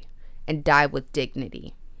die, and die with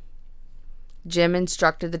dignity. Jim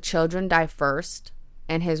instructed the children die first,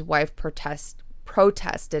 and his wife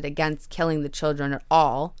protested against killing the children at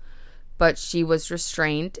all, but she was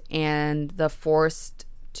restrained and forced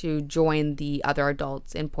to join the other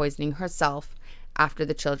adults in poisoning herself after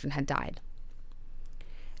the children had died.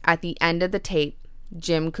 At the end of the tape,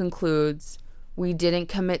 Jim concludes, "We didn't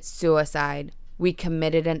commit suicide. We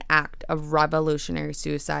committed an act of revolutionary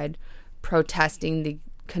suicide, protesting the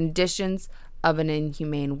conditions of an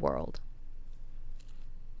inhumane world."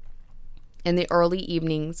 In the early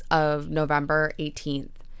evenings of November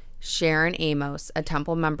 18th, Sharon Amos, a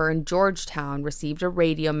Temple member in Georgetown, received a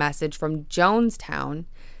radio message from Jonestown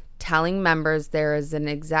telling members there is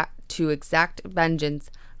to exact vengeance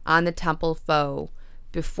on the Temple foe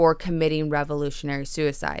before committing revolutionary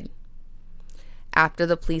suicide. After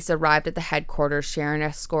the police arrived at the headquarters, Sharon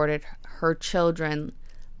escorted her children,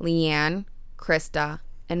 Leanne, Krista,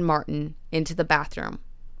 and Martin, into the bathroom.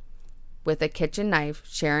 With a kitchen knife,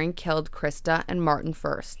 Sharon killed Krista and Martin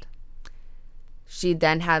first. She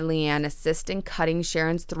then had Leanne assist in cutting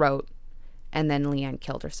Sharon's throat, and then Leanne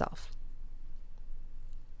killed herself.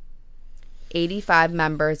 85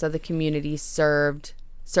 members of the community survived.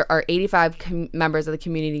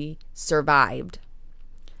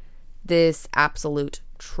 this absolute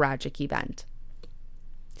tragic event.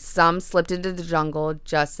 Some slipped into the jungle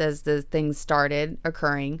just as the things started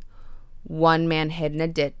occurring. One man hid in a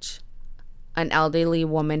ditch. An elderly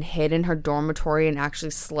woman hid in her dormitory and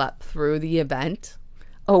actually slept through the event,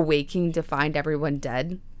 awaking to find everyone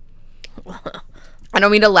dead. I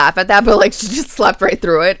don't mean to laugh at that, but like she just slept right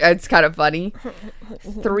through it. It's kind of funny.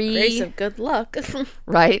 Grace of good luck.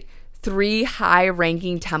 Right? 3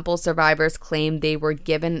 high-ranking temple survivors claimed they were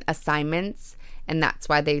given assignments, and that's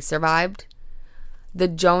why they survived. The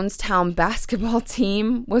Jonestown basketball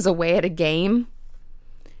team was away at a game.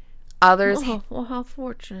 Others, well, how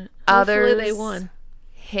fortunate. Others Hopefully they won.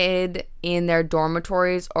 Hid in their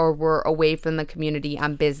dormitories or were away from the community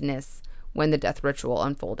on business when the death ritual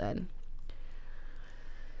unfolded.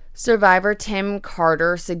 Survivor Tim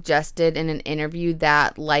Carter suggested in an interview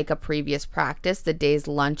that, like a previous practice, the day's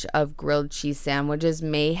lunch of grilled cheese sandwiches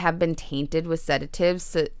may have been tainted with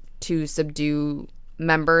sedatives to subdue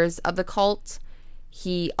members of the cult.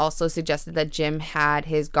 He also suggested that Jim had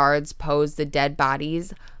his guards pose the dead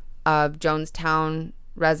bodies of Jonestown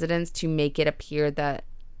residents to make it appear that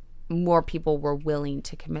more people were willing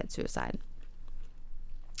to commit suicide.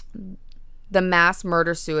 The mass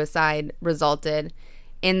murder-suicide resulted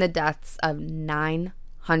in the deaths of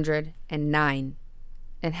 909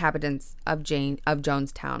 inhabitants of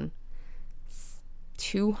Jonestown,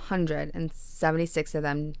 276 of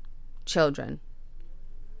them children,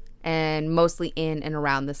 and mostly in and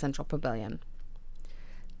around the Central Pavilion.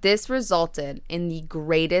 This resulted in the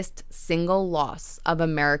greatest single loss of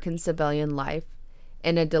American civilian life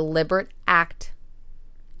in a deliberate act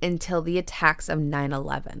until the attacks of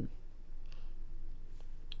 9/11.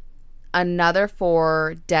 Another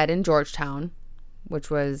 4 dead in Georgetown, which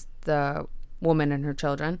was the woman and her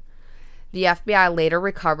children. The FBI later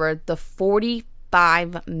recovered the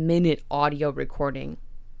 45-minute audio recording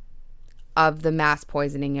of the mass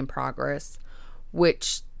poisoning in progress,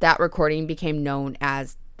 which that recording became known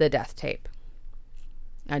as the death tape.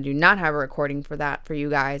 I do not have a recording for that for you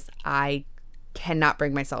guys. I cannot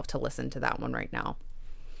bring myself to listen to that one right now.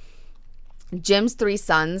 Jim's 3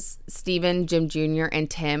 sons, Stephen, Jim Jr., and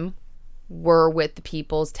Tim, were with the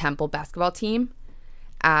People's Temple basketball team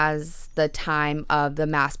as the time of the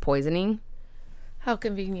mass poisoning. How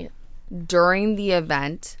convenient. During the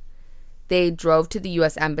event, they drove to the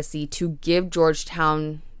U.S. Embassy to give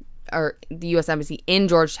the U.S. Embassy in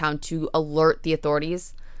Georgetown to alert the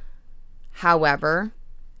authorities. However,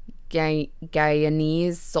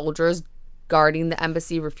 Guyanese soldiers guarding the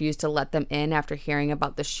embassy refused to let them in after hearing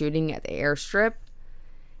about the shooting at the airstrip.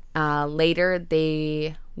 Later,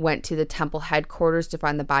 they went to the temple headquarters to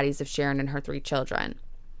find the bodies of Sharon and her 3 children.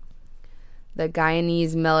 The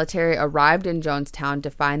Guyanese military arrived in Jonestown to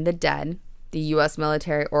find the dead. The U.S.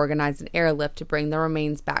 military organized an airlift to bring the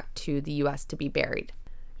remains back to the U.S. to be buried.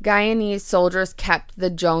 Guyanese soldiers kept the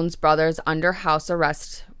Jones brothers under house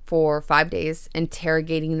arrest for 5 days,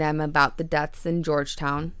 interrogating them about the deaths in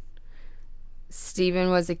Georgetown. Stephen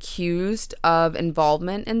was accused of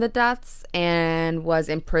involvement in the deaths and was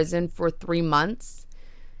imprisoned for 3 months.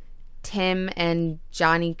 Tim and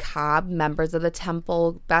Johnny Cobb, members of the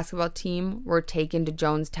Temple basketball team, were taken to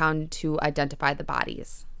Jonestown to identify the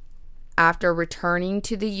bodies. After returning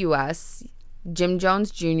to the U.S., Jim Jones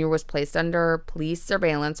Jr. was placed under police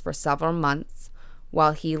surveillance for several months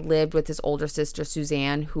while he lived with his older sister,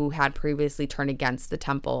 Suzanne, who had previously turned against the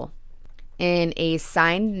Temple. In a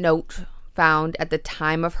signed note found at the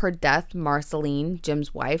time of her death, Marceline,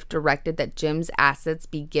 Jim's wife, directed that Jim's assets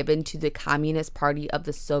be given to the Communist Party of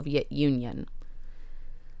the Soviet Union.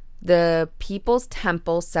 The People's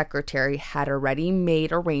Temple secretary had already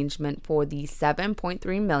made arrangement for the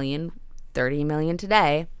 $7.3 million, $30 million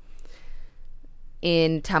today,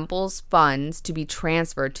 in Temple's funds to be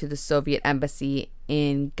transferred to the Soviet embassy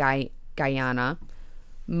in Guyana.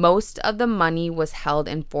 Most of the money was held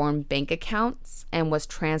in foreign bank accounts and was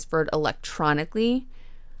transferred electronically,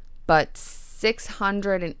 but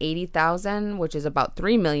 $680,000, which is about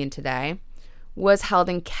 $3 million today, was held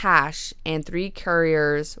in cash, and 3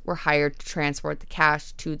 couriers were hired to transport the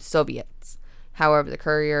cash to the Soviets. However, the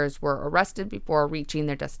couriers were arrested before reaching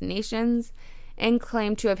their destinations and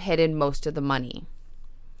claimed to have hidden most of the money.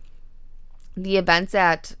 The events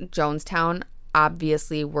at Jonestown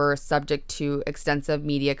obviously were subject to extensive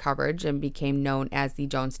media coverage and became known as the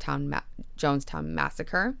Jonestown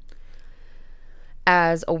Massacre.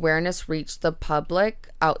 As awareness reached the public,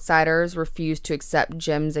 outsiders refused to accept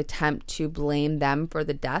Jim's attempt to blame them for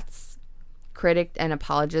the deaths. Critics and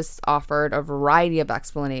apologists offered a variety of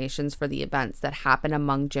explanations for the events that happened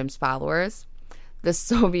among Jim's followers. the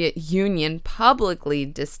Soviet Union publicly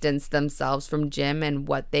distanced themselves from Jim and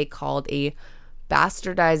what they called a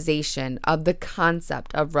bastardization of the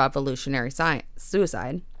concept of revolutionary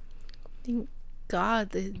suicide. Thank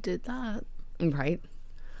God they did that. Right.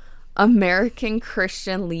 American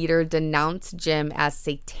Christian leader denounced Jim as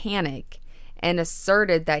satanic and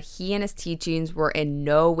asserted that he and his teachings were in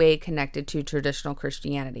no way connected to traditional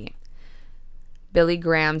Christianity. Billy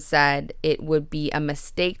Graham said it would be a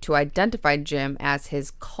mistake to identify Jim as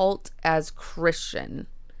his cult as Christian.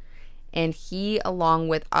 And he, along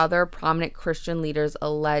with other prominent Christian leaders,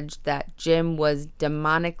 alleged that Jim was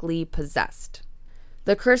demonically possessed.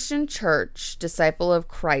 The Christian Church, Disciple of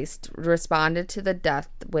Christ, responded to the death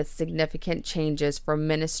with significant changes for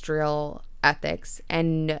ministerial ethics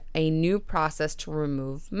and a new process to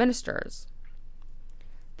remove ministers.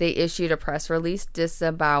 They issued a press release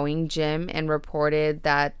disavowing Jim and reported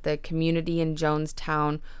that the community in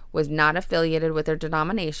Jonestown was not affiliated with their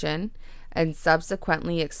denomination and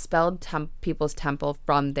subsequently expelled People's Temple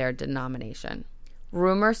from their denomination.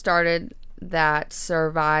 Rumor started that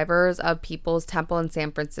survivors of People's Temple in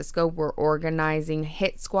San Francisco were organizing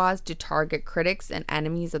hit squads to target critics and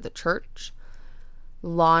enemies of the church.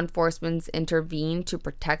 Law enforcement intervened to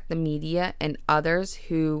protect the media and others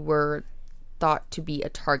who were thought to be a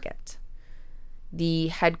target. The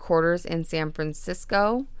headquarters in San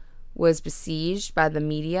Francisco was besieged by the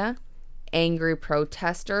media, angry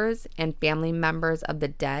protesters, and family members of the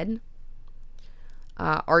dead.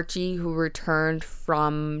 Archie, who returned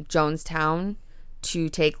from Jonestown to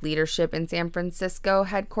take leadership in San Francisco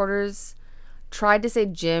headquarters, tried to say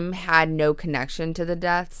Jim had no connection to the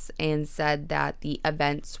deaths and said that the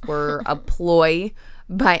events were a ploy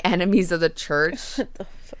by enemies of the church. What the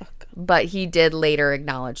fuck? But he did later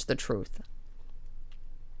acknowledge the truth.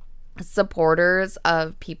 Supporters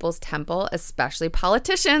of People's Temple, especially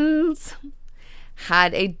politicians,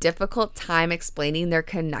 had a difficult time explaining their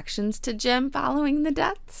connections to Jim following the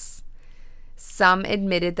deaths. Some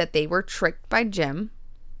admitted that they were tricked by Jim.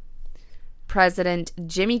 President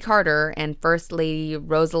Jimmy Carter and First Lady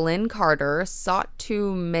Rosalind Carter sought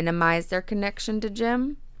to minimize their connection to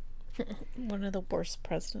Jim. One of the worst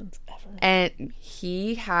presidents ever. And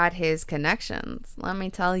he had his connections, let me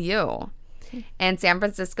tell you. And San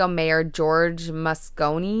Francisco Mayor George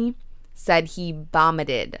Moscone said he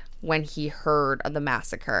vomited when he heard of the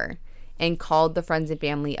massacre and called the friends and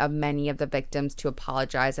family of many of the victims to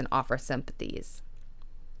apologize and offer sympathies.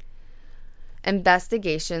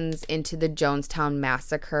 Investigations into the Jonestown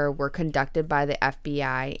Massacre were conducted by the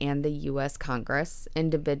FBI and the U.S. Congress.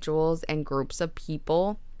 Individuals and groups of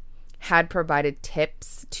people had provided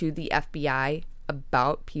tips to the FBI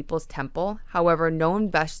about People's Temple. However, no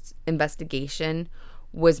investigation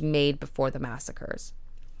was made before the massacres.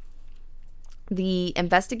 The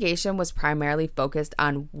investigation was primarily focused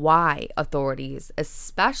on why authorities,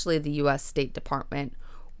 especially the U.S. State Department,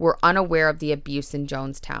 were unaware of the abuse in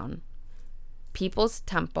Jonestown. People's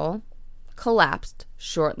Temple collapsed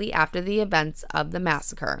shortly after the events of the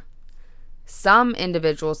massacre. Some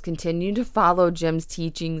individuals continued to follow Jim's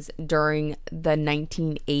teachings during the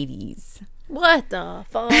 1980s. What the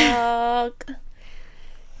fuck?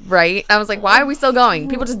 Right? I was like, why are we still going?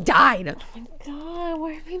 People just died. Oh my god,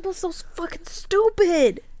 why are people so fucking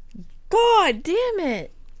stupid? God damn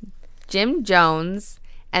it. Jim Jones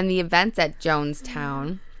and the events at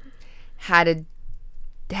Jonestown had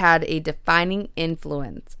a defining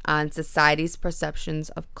influence on society's perceptions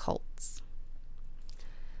of cults.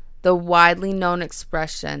 The widely known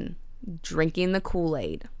expression, drinking the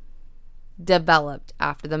Kool-Aid, developed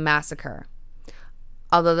after the massacre,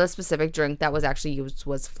 although the specific drink that was actually used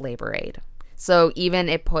was Flavor Aid. So even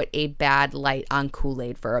it put a bad light on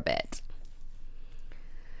Kool-Aid for a bit.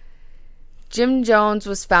 Jim Jones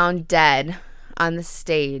was found dead on the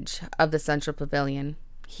stage of the Central Pavilion.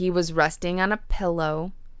 He was resting on a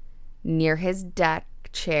pillow near his deck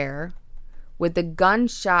chair with a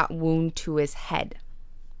gunshot wound to his head.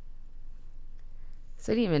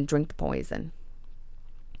 So he didn't even drink the poison.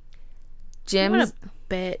 What a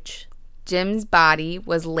bitch. Jim's body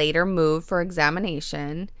was later moved for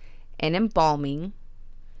examination and embalming.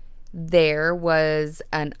 There was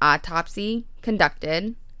an autopsy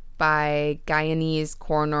conducted by Guyanese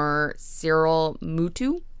coroner Cyril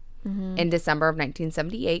Mutu in December of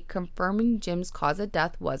 1978, confirming Jim's cause of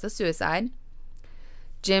death was a suicide.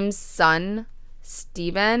 Jim's son,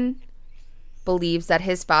 Stephen, believes that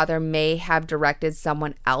his father may have directed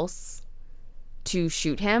someone else to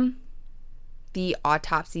shoot him. The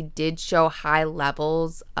autopsy did show high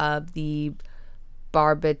levels of the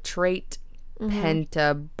barbiturate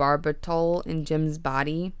pentobarbital in Jim's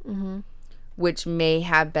body, which may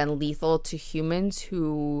have been lethal to humans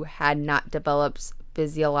who had not developed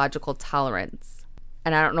physiological tolerance.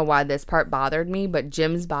 And I don't know why this part bothered me, but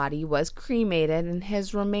Jim's body was cremated and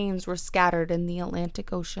his remains were scattered in the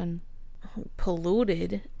Atlantic Ocean.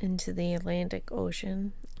 Polluted into the Atlantic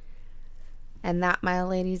Ocean. And that, my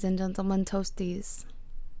ladies and gentlemen toasties,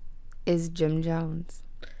 is Jim Jones.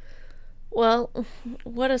 Well,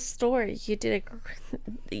 what a story. You did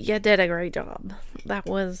a great job. That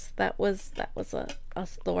was a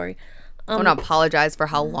story. I want to apologize for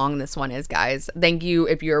how long this one is, guys. Thank you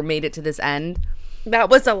if you made it to this end. That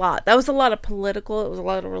was a lot. That was a lot of political. It was a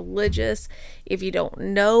lot of religious. If you don't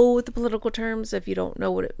know the political terms, if you don't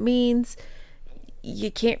know what it means,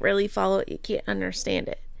 you can't really follow it. You can't understand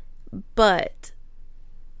it. But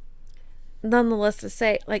nonetheless, to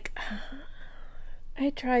say, like,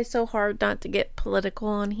 I try so hard not to get political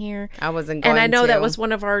on here. I wasn't going to. And I know that was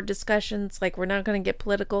one of our discussions. Like, we're not going to get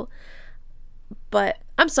political. But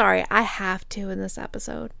I'm sorry. I have to in this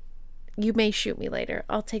episode. You may shoot me later.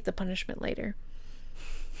 I'll take the punishment later.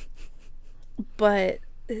 But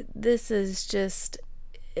this is just...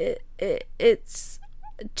 It's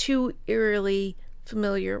too eerily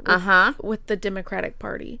familiar with the Democratic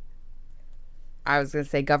Party. I was going to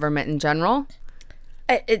say government in general.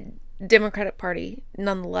 Democratic Party,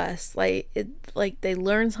 nonetheless. Like they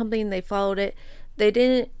learned something, they followed it. They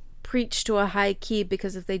didn't preach to a high key,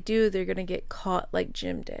 because if they do, they're going to get caught like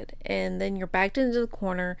Jim did. And then you're backed into the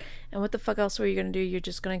corner, and what the fuck else are you going to do? You're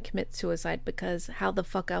just going to commit suicide, because how the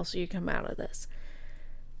fuck else are you come out of this?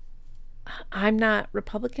 I'm not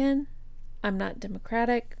Republican. I'm not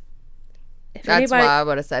Democratic. That's what I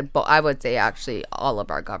would have said. But I would say actually all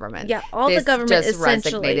of our government. Yeah, all the government just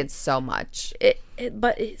essentially resonated so much.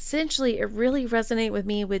 But essentially, it really resonated with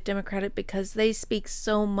me with Democratic, because they speak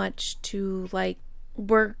so much to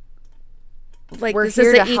we're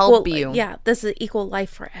here to help you. Yeah, this is equal life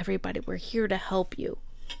for everybody. We're here to help you,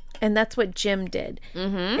 and that's what Jim did.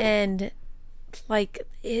 Mm-hmm. And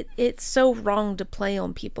it's so wrong to play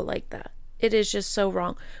on people like that. It is just so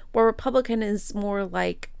wrong. Where Republican is more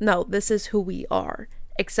like, no, this is who we are,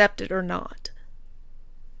 accept it or not.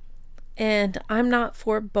 And I'm not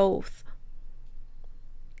for both.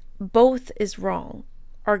 Both is wrong.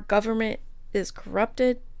 Our government is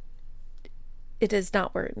corrupted. It is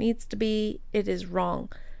not where it needs to be. It is wrong.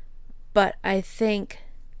 But I think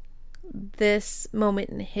this moment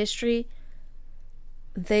in history,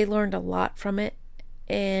 they learned a lot from it,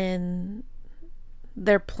 and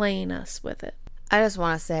they're playing us with it. I just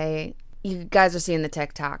want to say, you guys are seeing the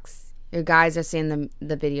TikToks. You guys are seeing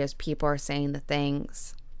the videos. People are saying the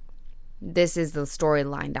things. This is the story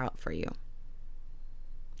lined out for you.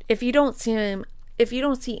 If you don't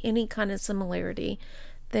see any kind of similarity,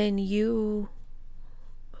 then you,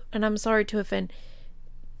 and I'm sorry to offend,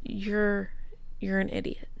 you're an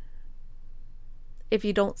idiot. If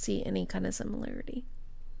you don't see any kind of similarity,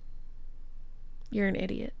 you're an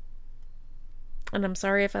idiot. And I'm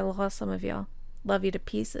sorry if I lost some of y'all. Love you to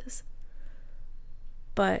pieces.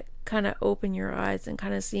 But kind of open your eyes and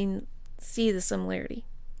kind of see the similarity.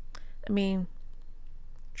 I mean,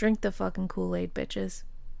 drink the fucking Kool-Aid, bitches.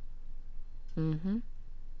 Mm-hmm.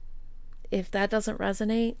 If that doesn't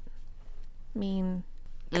resonate, I mean,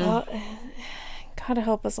 God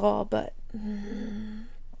help us all, but I'm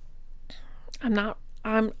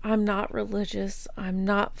not religious. I'm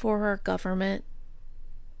not for our government.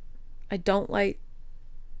 I don't like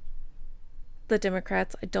the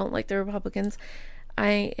Democrats. I don't like the Republicans.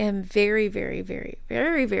 I am very, very, very,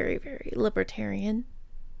 very, very, very libertarian.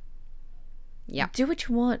 Yeah. Do what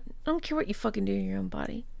you want. I don't care what you fucking do to your own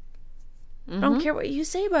body. Mm-hmm. I don't care what you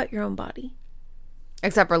say about your own body.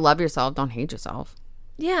 Except for love yourself. Don't hate yourself.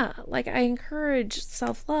 Yeah. I encourage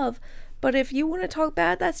self-love. But if you want to talk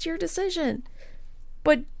bad, that's your decision.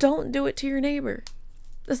 But don't do it to your neighbor.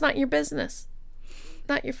 That's not your business.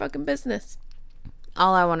 Not your fucking business.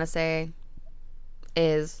 All I want to say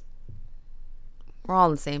is we're all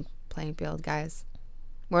in the same playing field, guys.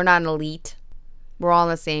 We're not an elite. We're all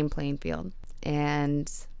in the same playing field.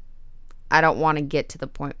 And I don't want to get to the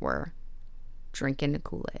point where drinking the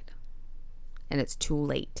Kool-Aid and it's too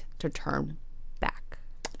late to turn back.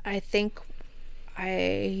 I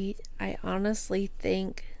honestly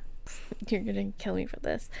think you're gonna kill me for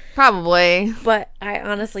this. Probably. But I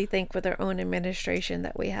honestly think with our own administration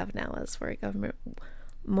that we have now as for a government,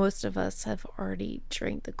 most of us have already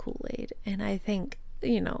drank the Kool-Aid. And I think,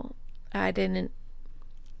 I didn't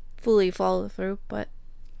fully follow through, but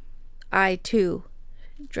I too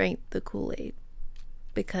drank the Kool-Aid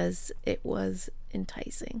because it was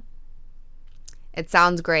enticing. It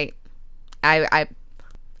sounds great. I'm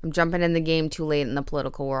jumping in the game too late in the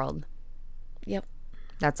political world. Yep.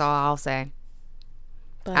 That's all I'll say.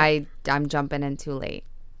 But I'm jumping in too late.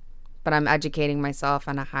 But I'm educating myself,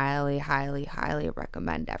 and I highly, highly, highly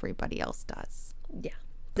recommend everybody else does. yeah,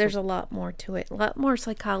 there's a lot more to it. A lot more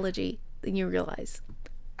psychology than you realize.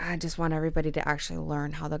 I just want everybody to actually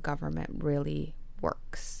learn how the government really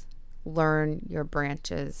works. Learn your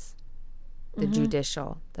branches, the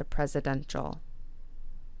judicial, the presidential.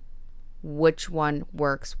 Which one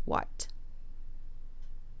works what?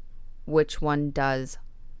 Which one does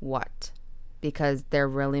what? Because they're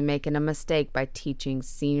really making a mistake by teaching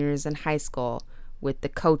seniors in high school with the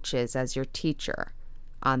coaches as your teacher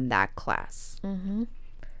on that class. Mm-hmm.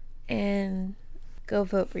 And go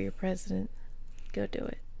vote for your president. Go do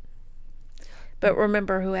it. But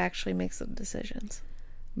remember who actually makes the decisions.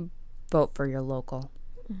 Vote for your local.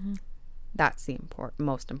 Mm-hmm. That's the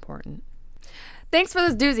most important. Thanks for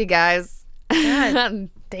this doozy, guys. God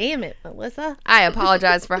damn it, Melissa. I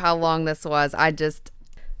apologize for how long this was.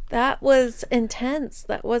 That was intense.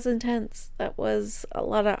 That was a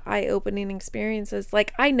lot of eye-opening experiences.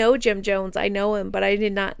 Like, I know Jim Jones. I know him, but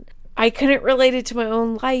I couldn't relate it to my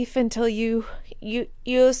own life until you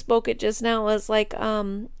spoke it just now. As like,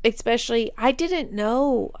 especially, I didn't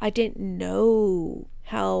know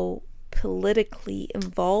how politically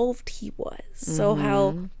involved he was. So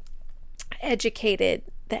how educated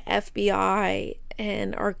the FBI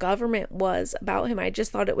and our government was about him. I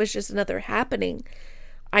just thought it was just another happening.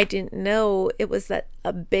 I didn't know it was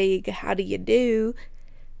a big how do you do,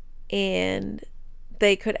 and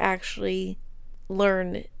they could actually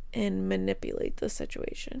learn and manipulate the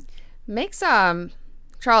situation. Makes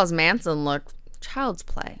Charles Manson look child's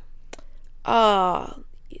play.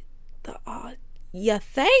 You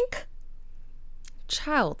think?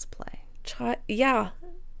 Child's play. Yeah.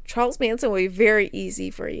 Charles Manson will be very easy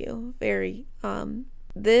for you. Very.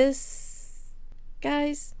 This,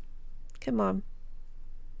 guys, come on.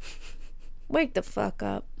 Wake the fuck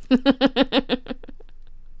up.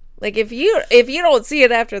 Like, if you don't see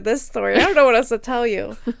it after this story, I don't know what else to tell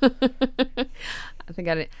you. I think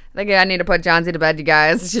I need to put Johnsy to bed, you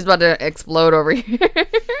guys. She's about to explode over here.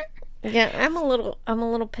 Yeah, I'm a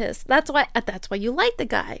little pissed. That's why you like the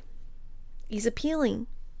guy. He's appealing.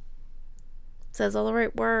 Says all the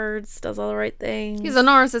right words, does all the right things. He's a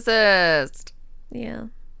narcissist. Yeah.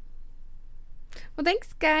 Well,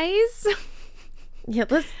 thanks, guys. Yeah,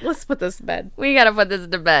 let's put this to bed. We gotta put this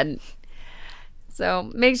to bed.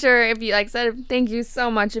 So make sure, if you, like I said, thank you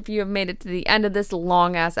so much if you have made it to the end of this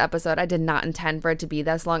long ass episode. I did not intend for it to be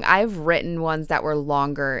this long. I've written ones that were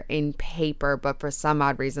longer in paper, but for some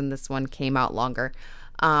odd reason this one came out longer.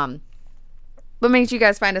 But make sure you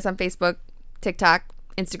guys find us on Facebook, TikTok,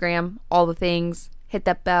 Instagram, all the things. Hit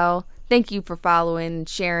that bell. Thank you for following,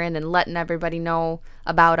 sharing, and letting everybody know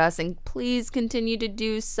about us, and please continue to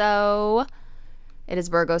do so. It is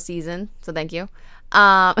Virgo season, so thank you.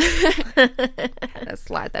 Let's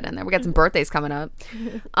slide that in there. We got some birthdays coming up.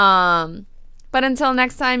 But until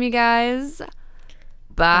next time, you guys,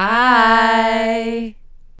 bye.